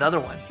 we'll do another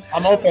one.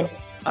 I'm open.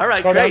 All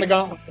right, Go great. down the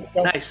gauntlet. Let's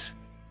go. Nice.